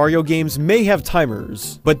other Mario games may have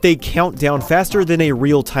timers, but they count down faster than a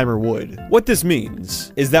real timer would. What this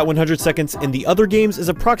means is that 100 seconds in the other games is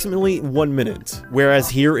approximately 1 minute, whereas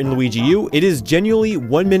here in Luigi U, it is genuinely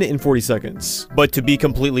 1 minute and 40 seconds. But to be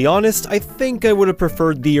completely honest, I think I would have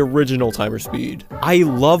preferred the original timer speed. I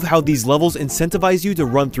love how these levels incentivize you to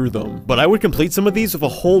run through them, but I would complete some of these with a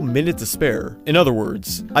whole minute to spare. In other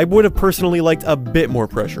words, I would have personally liked a bit more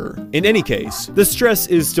pressure. In any case, the stress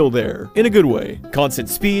is still there, in a good way. Constant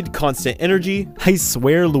speed, constant energy. I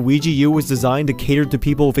swear Luigi U was designed to cater to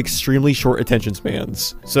people with extremely short attention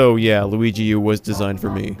spans. So yeah, Luigi U was designed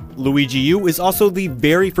for me. Luigi U is also the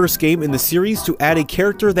very first game in the series to add a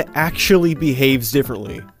character that actually behaves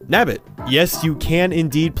differently. Nabbit. Yes, you can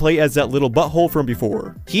indeed play as that little butthole from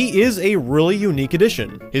before. He is a really unique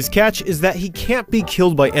addition. His catch is that he can't be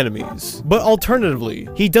killed by enemies, but alternatively,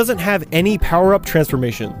 he doesn't have any power-up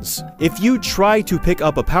transformations. If you try to pick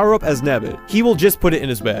up a power-up as Nabbit, he will just put it in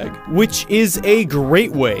his bag, which is a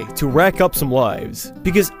great way to rack up some lives,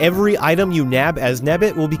 because every item you nab as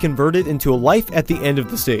Nabbit will be converted into a life at the end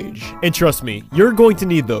of the stage. And trust me, you're going to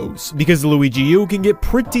need those, because Luigi U can get get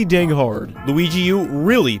pretty dang hard. Luigi U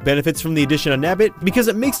really benefits from the addition of Nabbit because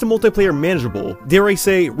it makes the multiplayer manageable, dare I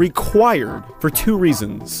say required, for two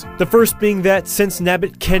reasons. The first being that since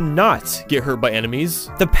Nabbit cannot get hurt by enemies,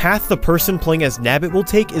 the path the person playing as Nabbit will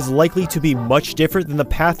take is likely to be much different than the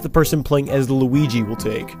path the person playing as Luigi will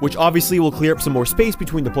take, which obviously will clear up some more space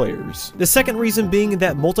between the players. The second reason being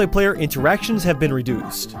that multiplayer interactions have been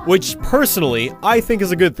reduced, which personally I think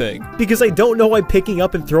is a good thing, because I don't know why picking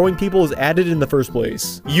up and throwing people is added in the first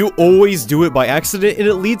place. You always do it by accident and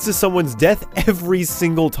it leads to someone's death every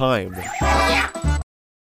single time.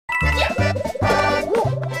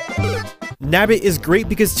 Nabbit is great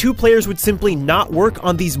because two players would simply not work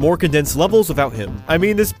on these more condensed levels without him. I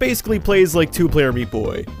mean, this basically plays like two-player Meat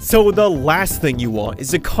Boy. So the last thing you want is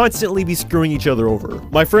to constantly be screwing each other over.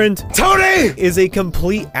 My friend, Tony, is a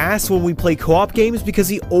complete ass when we play co-op games because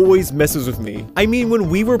he always messes with me. I mean, when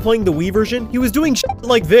we were playing the Wii version, he was doing shit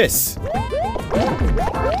like this.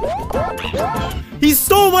 He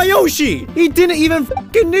stole my Yoshi! He didn't even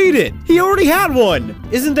fucking need it! He already had one!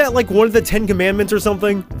 Isn't that like one of the 10 commandments or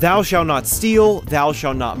something? Thou shalt not steal, thou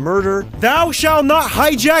shalt not murder, thou shalt not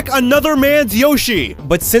hijack another man's Yoshi!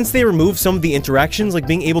 But since they removed some of the interactions like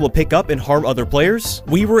being able to pick up and harm other players,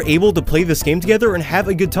 we were able to play this game together and have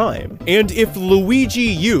a good time. And if Luigi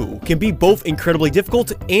U can be both incredibly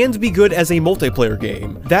difficult and be good as a multiplayer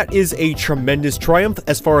game, that is a tremendous triumph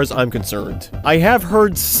as far as I'm concerned. I have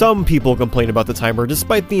heard some people complain about the timer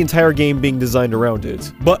despite the entire game being designed around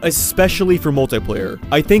it, but especially for multiplayer.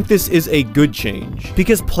 I think this is a good change,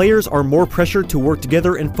 because players are more pressured to work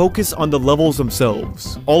together and focus on the levels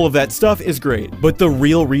themselves. All of that stuff is great, but the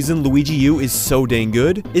real reason Luigi U is so dang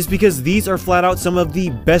good is because these are flat out some of the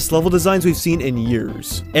best level designs we've seen in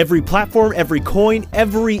years. Every platform, every coin,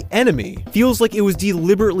 every enemy feels like it was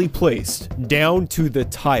deliberately placed, down to the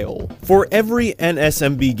tile. For every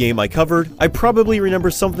NSMB game I covered, I probably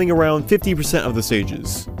remember something around 50% of the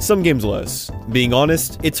stages. Some games less. Being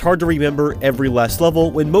honest, it's hard to remember every last level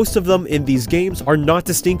when most of them in these games are not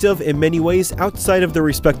distinctive in many ways outside of their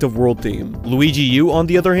respective world theme. Luigi U, on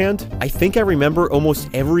the other hand, I think I remember almost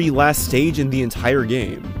every last stage in the entire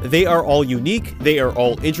game. They are all unique, they are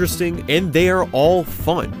all interesting, and they are all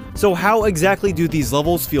fun. So how exactly do these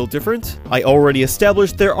levels feel different? I already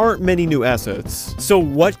established there aren't many new assets. So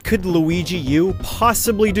what could Luigi U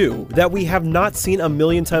possibly do that we have not seen a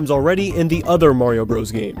million times already in the other Mario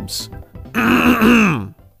Bros. Games?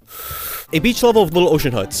 A beach level with little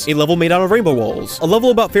ocean huts, a level made out of rainbow walls, a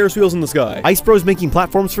level about Ferris wheels in the sky, Ice Bros making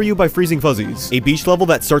platforms for you by freezing fuzzies, a beach level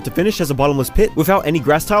that start to finish has a bottomless pit without any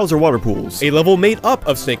grass tiles or water pools, a level made up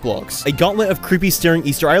of snake blocks, a gauntlet of creepy staring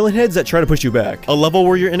Easter Island heads that try to push you back, a level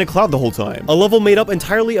where you're in a cloud the whole time, a level made up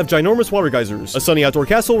entirely of ginormous water geysers, a sunny outdoor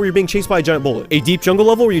castle where you're being chased by a giant bullet, a deep jungle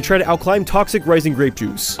level where you try to outclimb toxic rising grape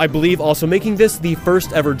juice. I believe also making this the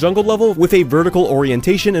first ever jungle level with a vertical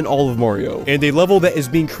orientation in all of Mario, and a level that is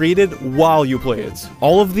being created while you play it.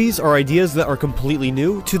 All of these are ideas that are completely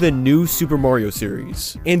new to the new Super Mario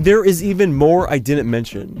series. And there is even more I didn't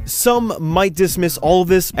mention. Some might dismiss all of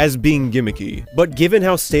this as being gimmicky, but given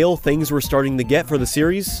how stale things were starting to get for the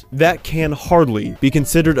series, that can hardly be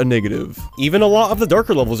considered a negative. Even a lot of the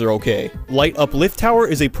darker levels are okay. Light Up Lift Tower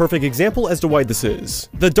is a perfect example as to why this is.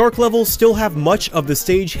 The dark levels still have much of the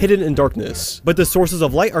stage hidden in darkness, but the sources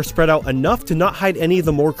of light are spread out enough to not hide any of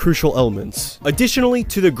the more crucial elements. Additionally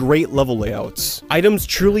to the great level layouts, items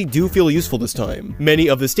truly do feel useful this time. Many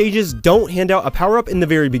of the stages don't hand out a power-up in the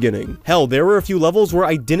very beginning. Hell, there were a few levels where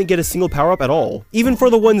I didn't get a single power-up at all, even for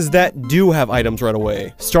the ones that do have items right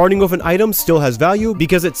away. Starting with an item still has value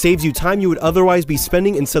because it saves you time you would otherwise be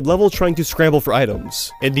spending in said level trying to scramble for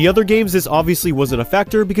items. In the other games, this obviously wasn't a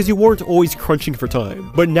factor because you weren't always crunching for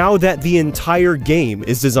time. But now that the entire game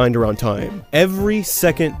is designed around time, every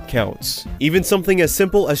second counts. Even something as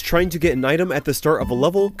simple as trying to get an item at the start of a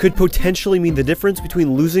level could potentially mean the difference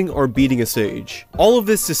between losing or beating a stage. All of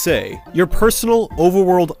this to say, your personal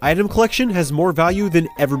overworld item collection has more value than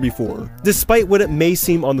ever before, despite what it may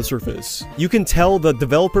seem on the surface. You can tell the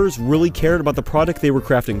developers really cared about the product they were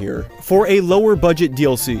crafting here. For a lower budget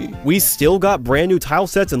DLC, we still got brand new tile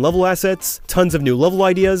sets and level assets, tons of new level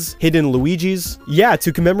ideas, hidden Luigis. Yeah,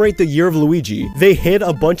 to commemorate the year of Luigi, they hid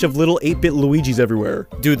a bunch of little 8-bit Luigis everywhere.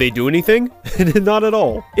 Do they do anything? Not at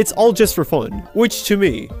all. It's all just for fun, which to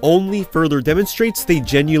me only further demonstrates they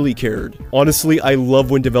genuinely cared. Honestly, I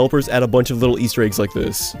love when developers add a bunch of little Easter eggs like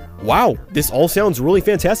this. Wow, this all sounds really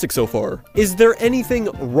fantastic so far. Is there anything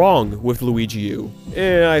wrong with Luigi U?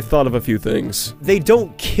 I thought of a few things. They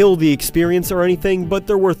don't kill the experience or anything, but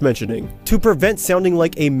they're worth mentioning, to prevent sounding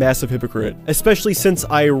like a massive hypocrite, especially since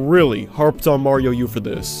I really harped on Mario U for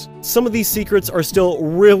this. Some of these secrets are still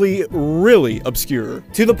really obscure,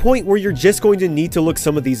 to the point where you're just going to need to look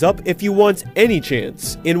some of these up if you want any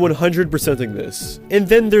chance in 100%ing this. And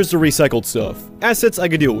then there's the recycled stuff. Assets I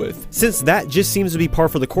could deal with, since that just seems to be par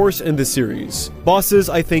for the course in this series. Bosses,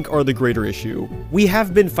 I think, are the greater issue. We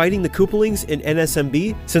have been fighting the Koopalings in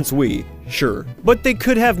NSMB since Wii, sure, but they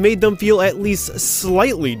could have made them feel at least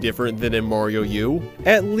slightly different than in Mario U.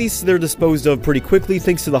 At least they're disposed of pretty quickly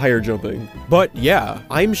thanks to the higher jumping. But yeah,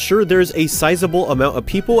 I'm sure there's a sizable amount of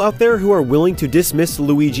people out there who are willing to dismiss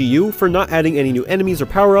Luigi U for not adding any new enemies or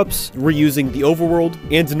power-ups, reusing the overworld,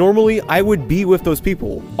 and normally I would be with those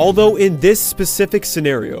people. Although in this specific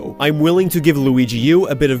scenario, I'm willing to give Luigi U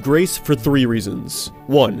a bit of grace for 3 reasons.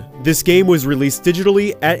 1. This game was released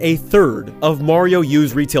digitally at a third of Mario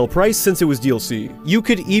U's retail price since it was DLC. You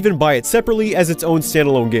could even buy it separately as its own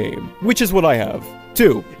standalone game, which is what I have.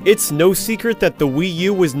 2. It's no secret that the Wii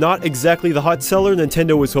U was not exactly the hot seller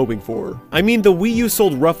Nintendo was hoping for. I mean, the Wii U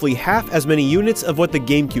sold roughly half as many units of what the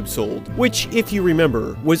GameCube sold, which, if you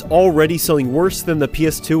remember, was already selling worse than the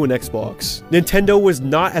PS2 and Xbox. Nintendo was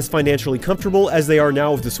not as financially comfortable as they are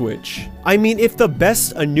now with the Switch. I mean, if the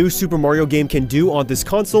best a new Super Mario game can do on this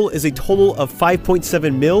console is a total of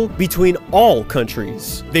 5.7 mil between all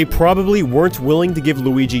countries, they probably weren't willing to give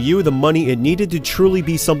Luigi U the money it needed to truly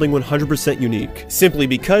be something 100% unique, simply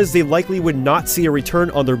because they likely would not see a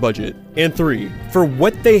return on their budget. And 3, for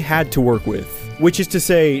what they had to work with, which is to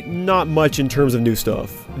say, not much in terms of new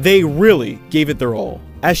stuff. They really gave it their all.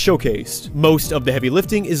 As showcased, most of the heavy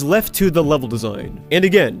lifting is left to the level design. And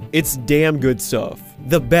again, it's damn good stuff.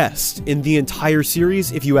 The best in the entire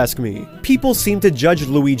series, if you ask me. People seem to judge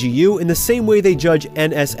Luigi U in the same way they judge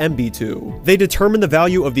NSMB 2. They determine the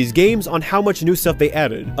value of these games on how much new stuff they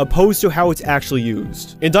added, opposed to how it's actually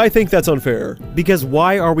used. And I think that's unfair, because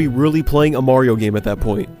why are we really playing a Mario game at that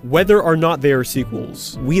point? Whether or not they are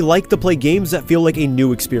sequels, we like to play games that feel like a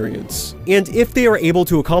new experience. And if they are able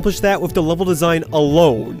to accomplish that with the level design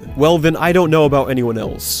alone, well then I don't know about anyone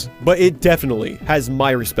else. But it definitely has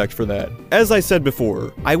my respect for that. As I said before,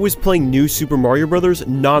 I was playing New Super Mario Bros.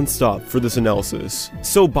 Non-stop for this analysis,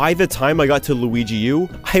 so by the time I got to Luigi U,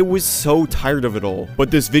 I was so tired of it all. But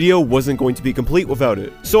this video wasn't going to be complete without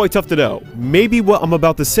it, so I toughed it out. Maybe what I'm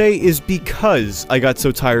about to say is because I got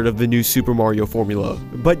so tired of the New Super Mario formula,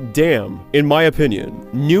 but damn, in my opinion,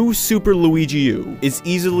 New Super Luigi U is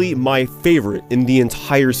easily my favorite in the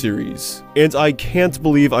entire series, and I can't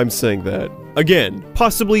believe I'm saying that. Again,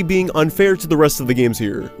 possibly being unfair to the rest of the games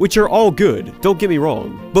here, which are all good, don't get me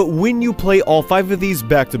wrong, but when you play all 5 of these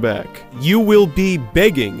back to back, you will be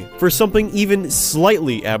begging for something even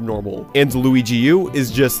slightly abnormal, and Luigi U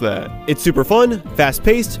is just that. It's super fun,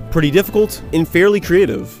 fast-paced, pretty difficult, and fairly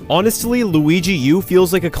creative. Honestly, Luigi U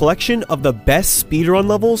feels like a collection of the best speedrun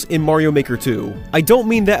levels in Mario Maker 2. I don't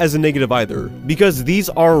mean that as a negative either, because these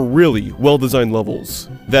are really well-designed levels.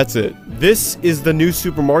 That's it. This is the New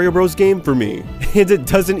Super Mario Bros. Game for me, and it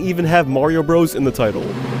doesn't even have Mario Bros. In the title.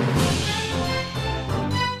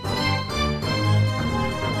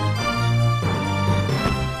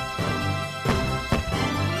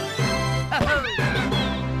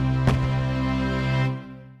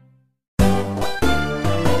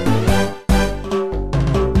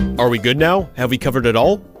 Are we good now? Have we covered it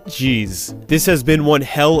all? Jeez, this has been one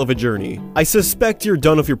hell of a journey. I suspect you're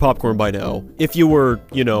done with your popcorn by now, if you were,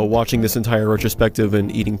 you know, watching this entire retrospective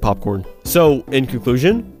and eating popcorn. So, in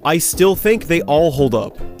conclusion, I still think they all hold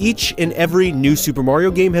up. Each and every New Super Mario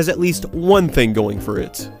game has at least one thing going for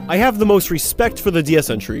it. I have the most respect for the DS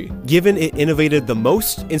entry, given it innovated the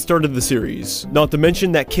most and started the series, not to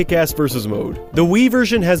mention that kick-ass versus mode. The Wii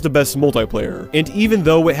version has the best multiplayer, and even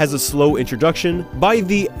though it has a slow introduction, by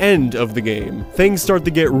the end of the game, things start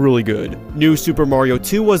to get really good. New Super Mario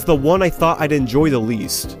 2 was the one I thought I'd enjoy the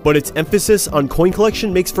least, but its emphasis on coin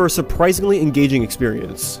collection makes for a surprisingly engaging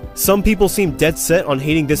experience. Some people seem dead set on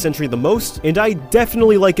hating this entry the most, and I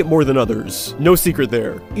definitely like it more than others. No secret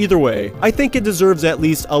there. Either way, I think it deserves at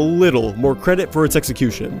least a little more credit for its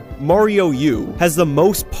execution. Mario U has the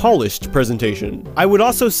most polished presentation. I would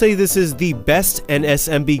also say this is the best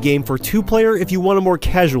NSMB game for 2-player if you want a more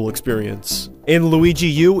casual experience. and Luigi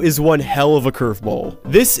U is one hell of a curveball.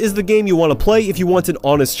 This is the game you want to play if you want an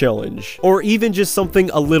honest challenge, or even just something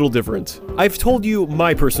a little different. I've told you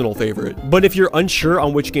my personal favorite, but if you're unsure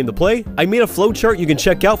on which game to play, I made a flowchart you can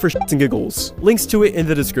check out for shits and giggles. Links to it in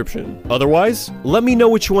the description. Otherwise, let me know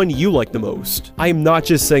which one you like the most. I'm not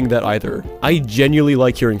just saying that either. I genuinely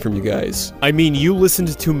like hearing from you guys. I mean, you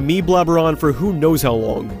listened to me blabber on for who knows how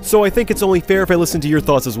long, so I think it's only fair if I listen to your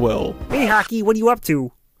thoughts as well. Hey Hockey, what are you up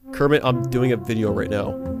to? Kermit, I'm doing a video right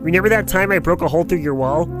now. Remember that time I broke a hole through your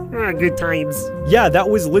wall? Ah, good times. Yeah, that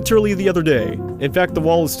was literally the other day. In fact, the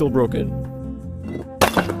wall is still broken.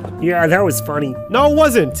 Yeah, that was funny. No, it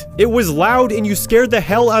wasn't! It was loud and you scared the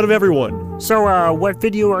hell out of everyone. So, what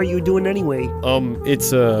video are you doing anyway?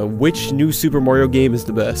 It's, which new Super Mario game is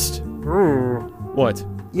the best? What?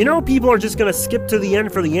 You know people are just gonna skip to the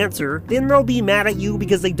end for the answer, then they'll be mad at you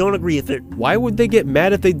because they don't agree with it. Why would they get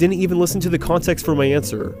mad if they didn't even listen to the context for my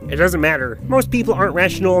answer? It doesn't matter. Most people aren't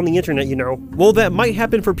rational on the internet, you know. Well, that might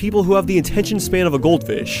happen for people who have the attention span of a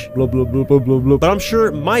goldfish. Blah, blah, blah, blah, blah, blah. But I'm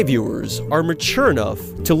sure my viewers are mature enough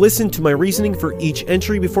to listen to my reasoning for each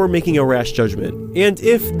entry before making a rash judgment. And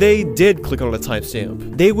if they did click on a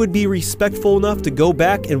timestamp, they would be respectful enough to go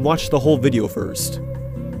back and watch the whole video first.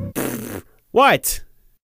 What?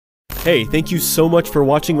 Hey, thank you so much for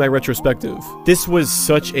watching my retrospective. This was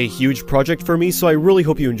such a huge project for me, so I really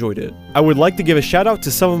hope you enjoyed it. I would like to give a shout out to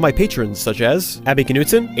some of my patrons, such as Abby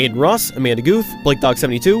Knutson, Aiden Ross, Amanda Guth,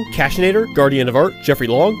 BlakeDog72, Cashinator, Guardian of Art, Jeffrey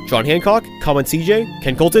Long, John Hancock, Common CJ,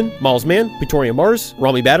 Ken Colton, Miles Mann, Victoria Mars,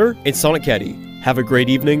 Rami Batter, and Sonic Caddy. Have a great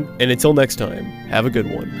evening, and until next time, have a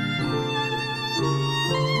good one.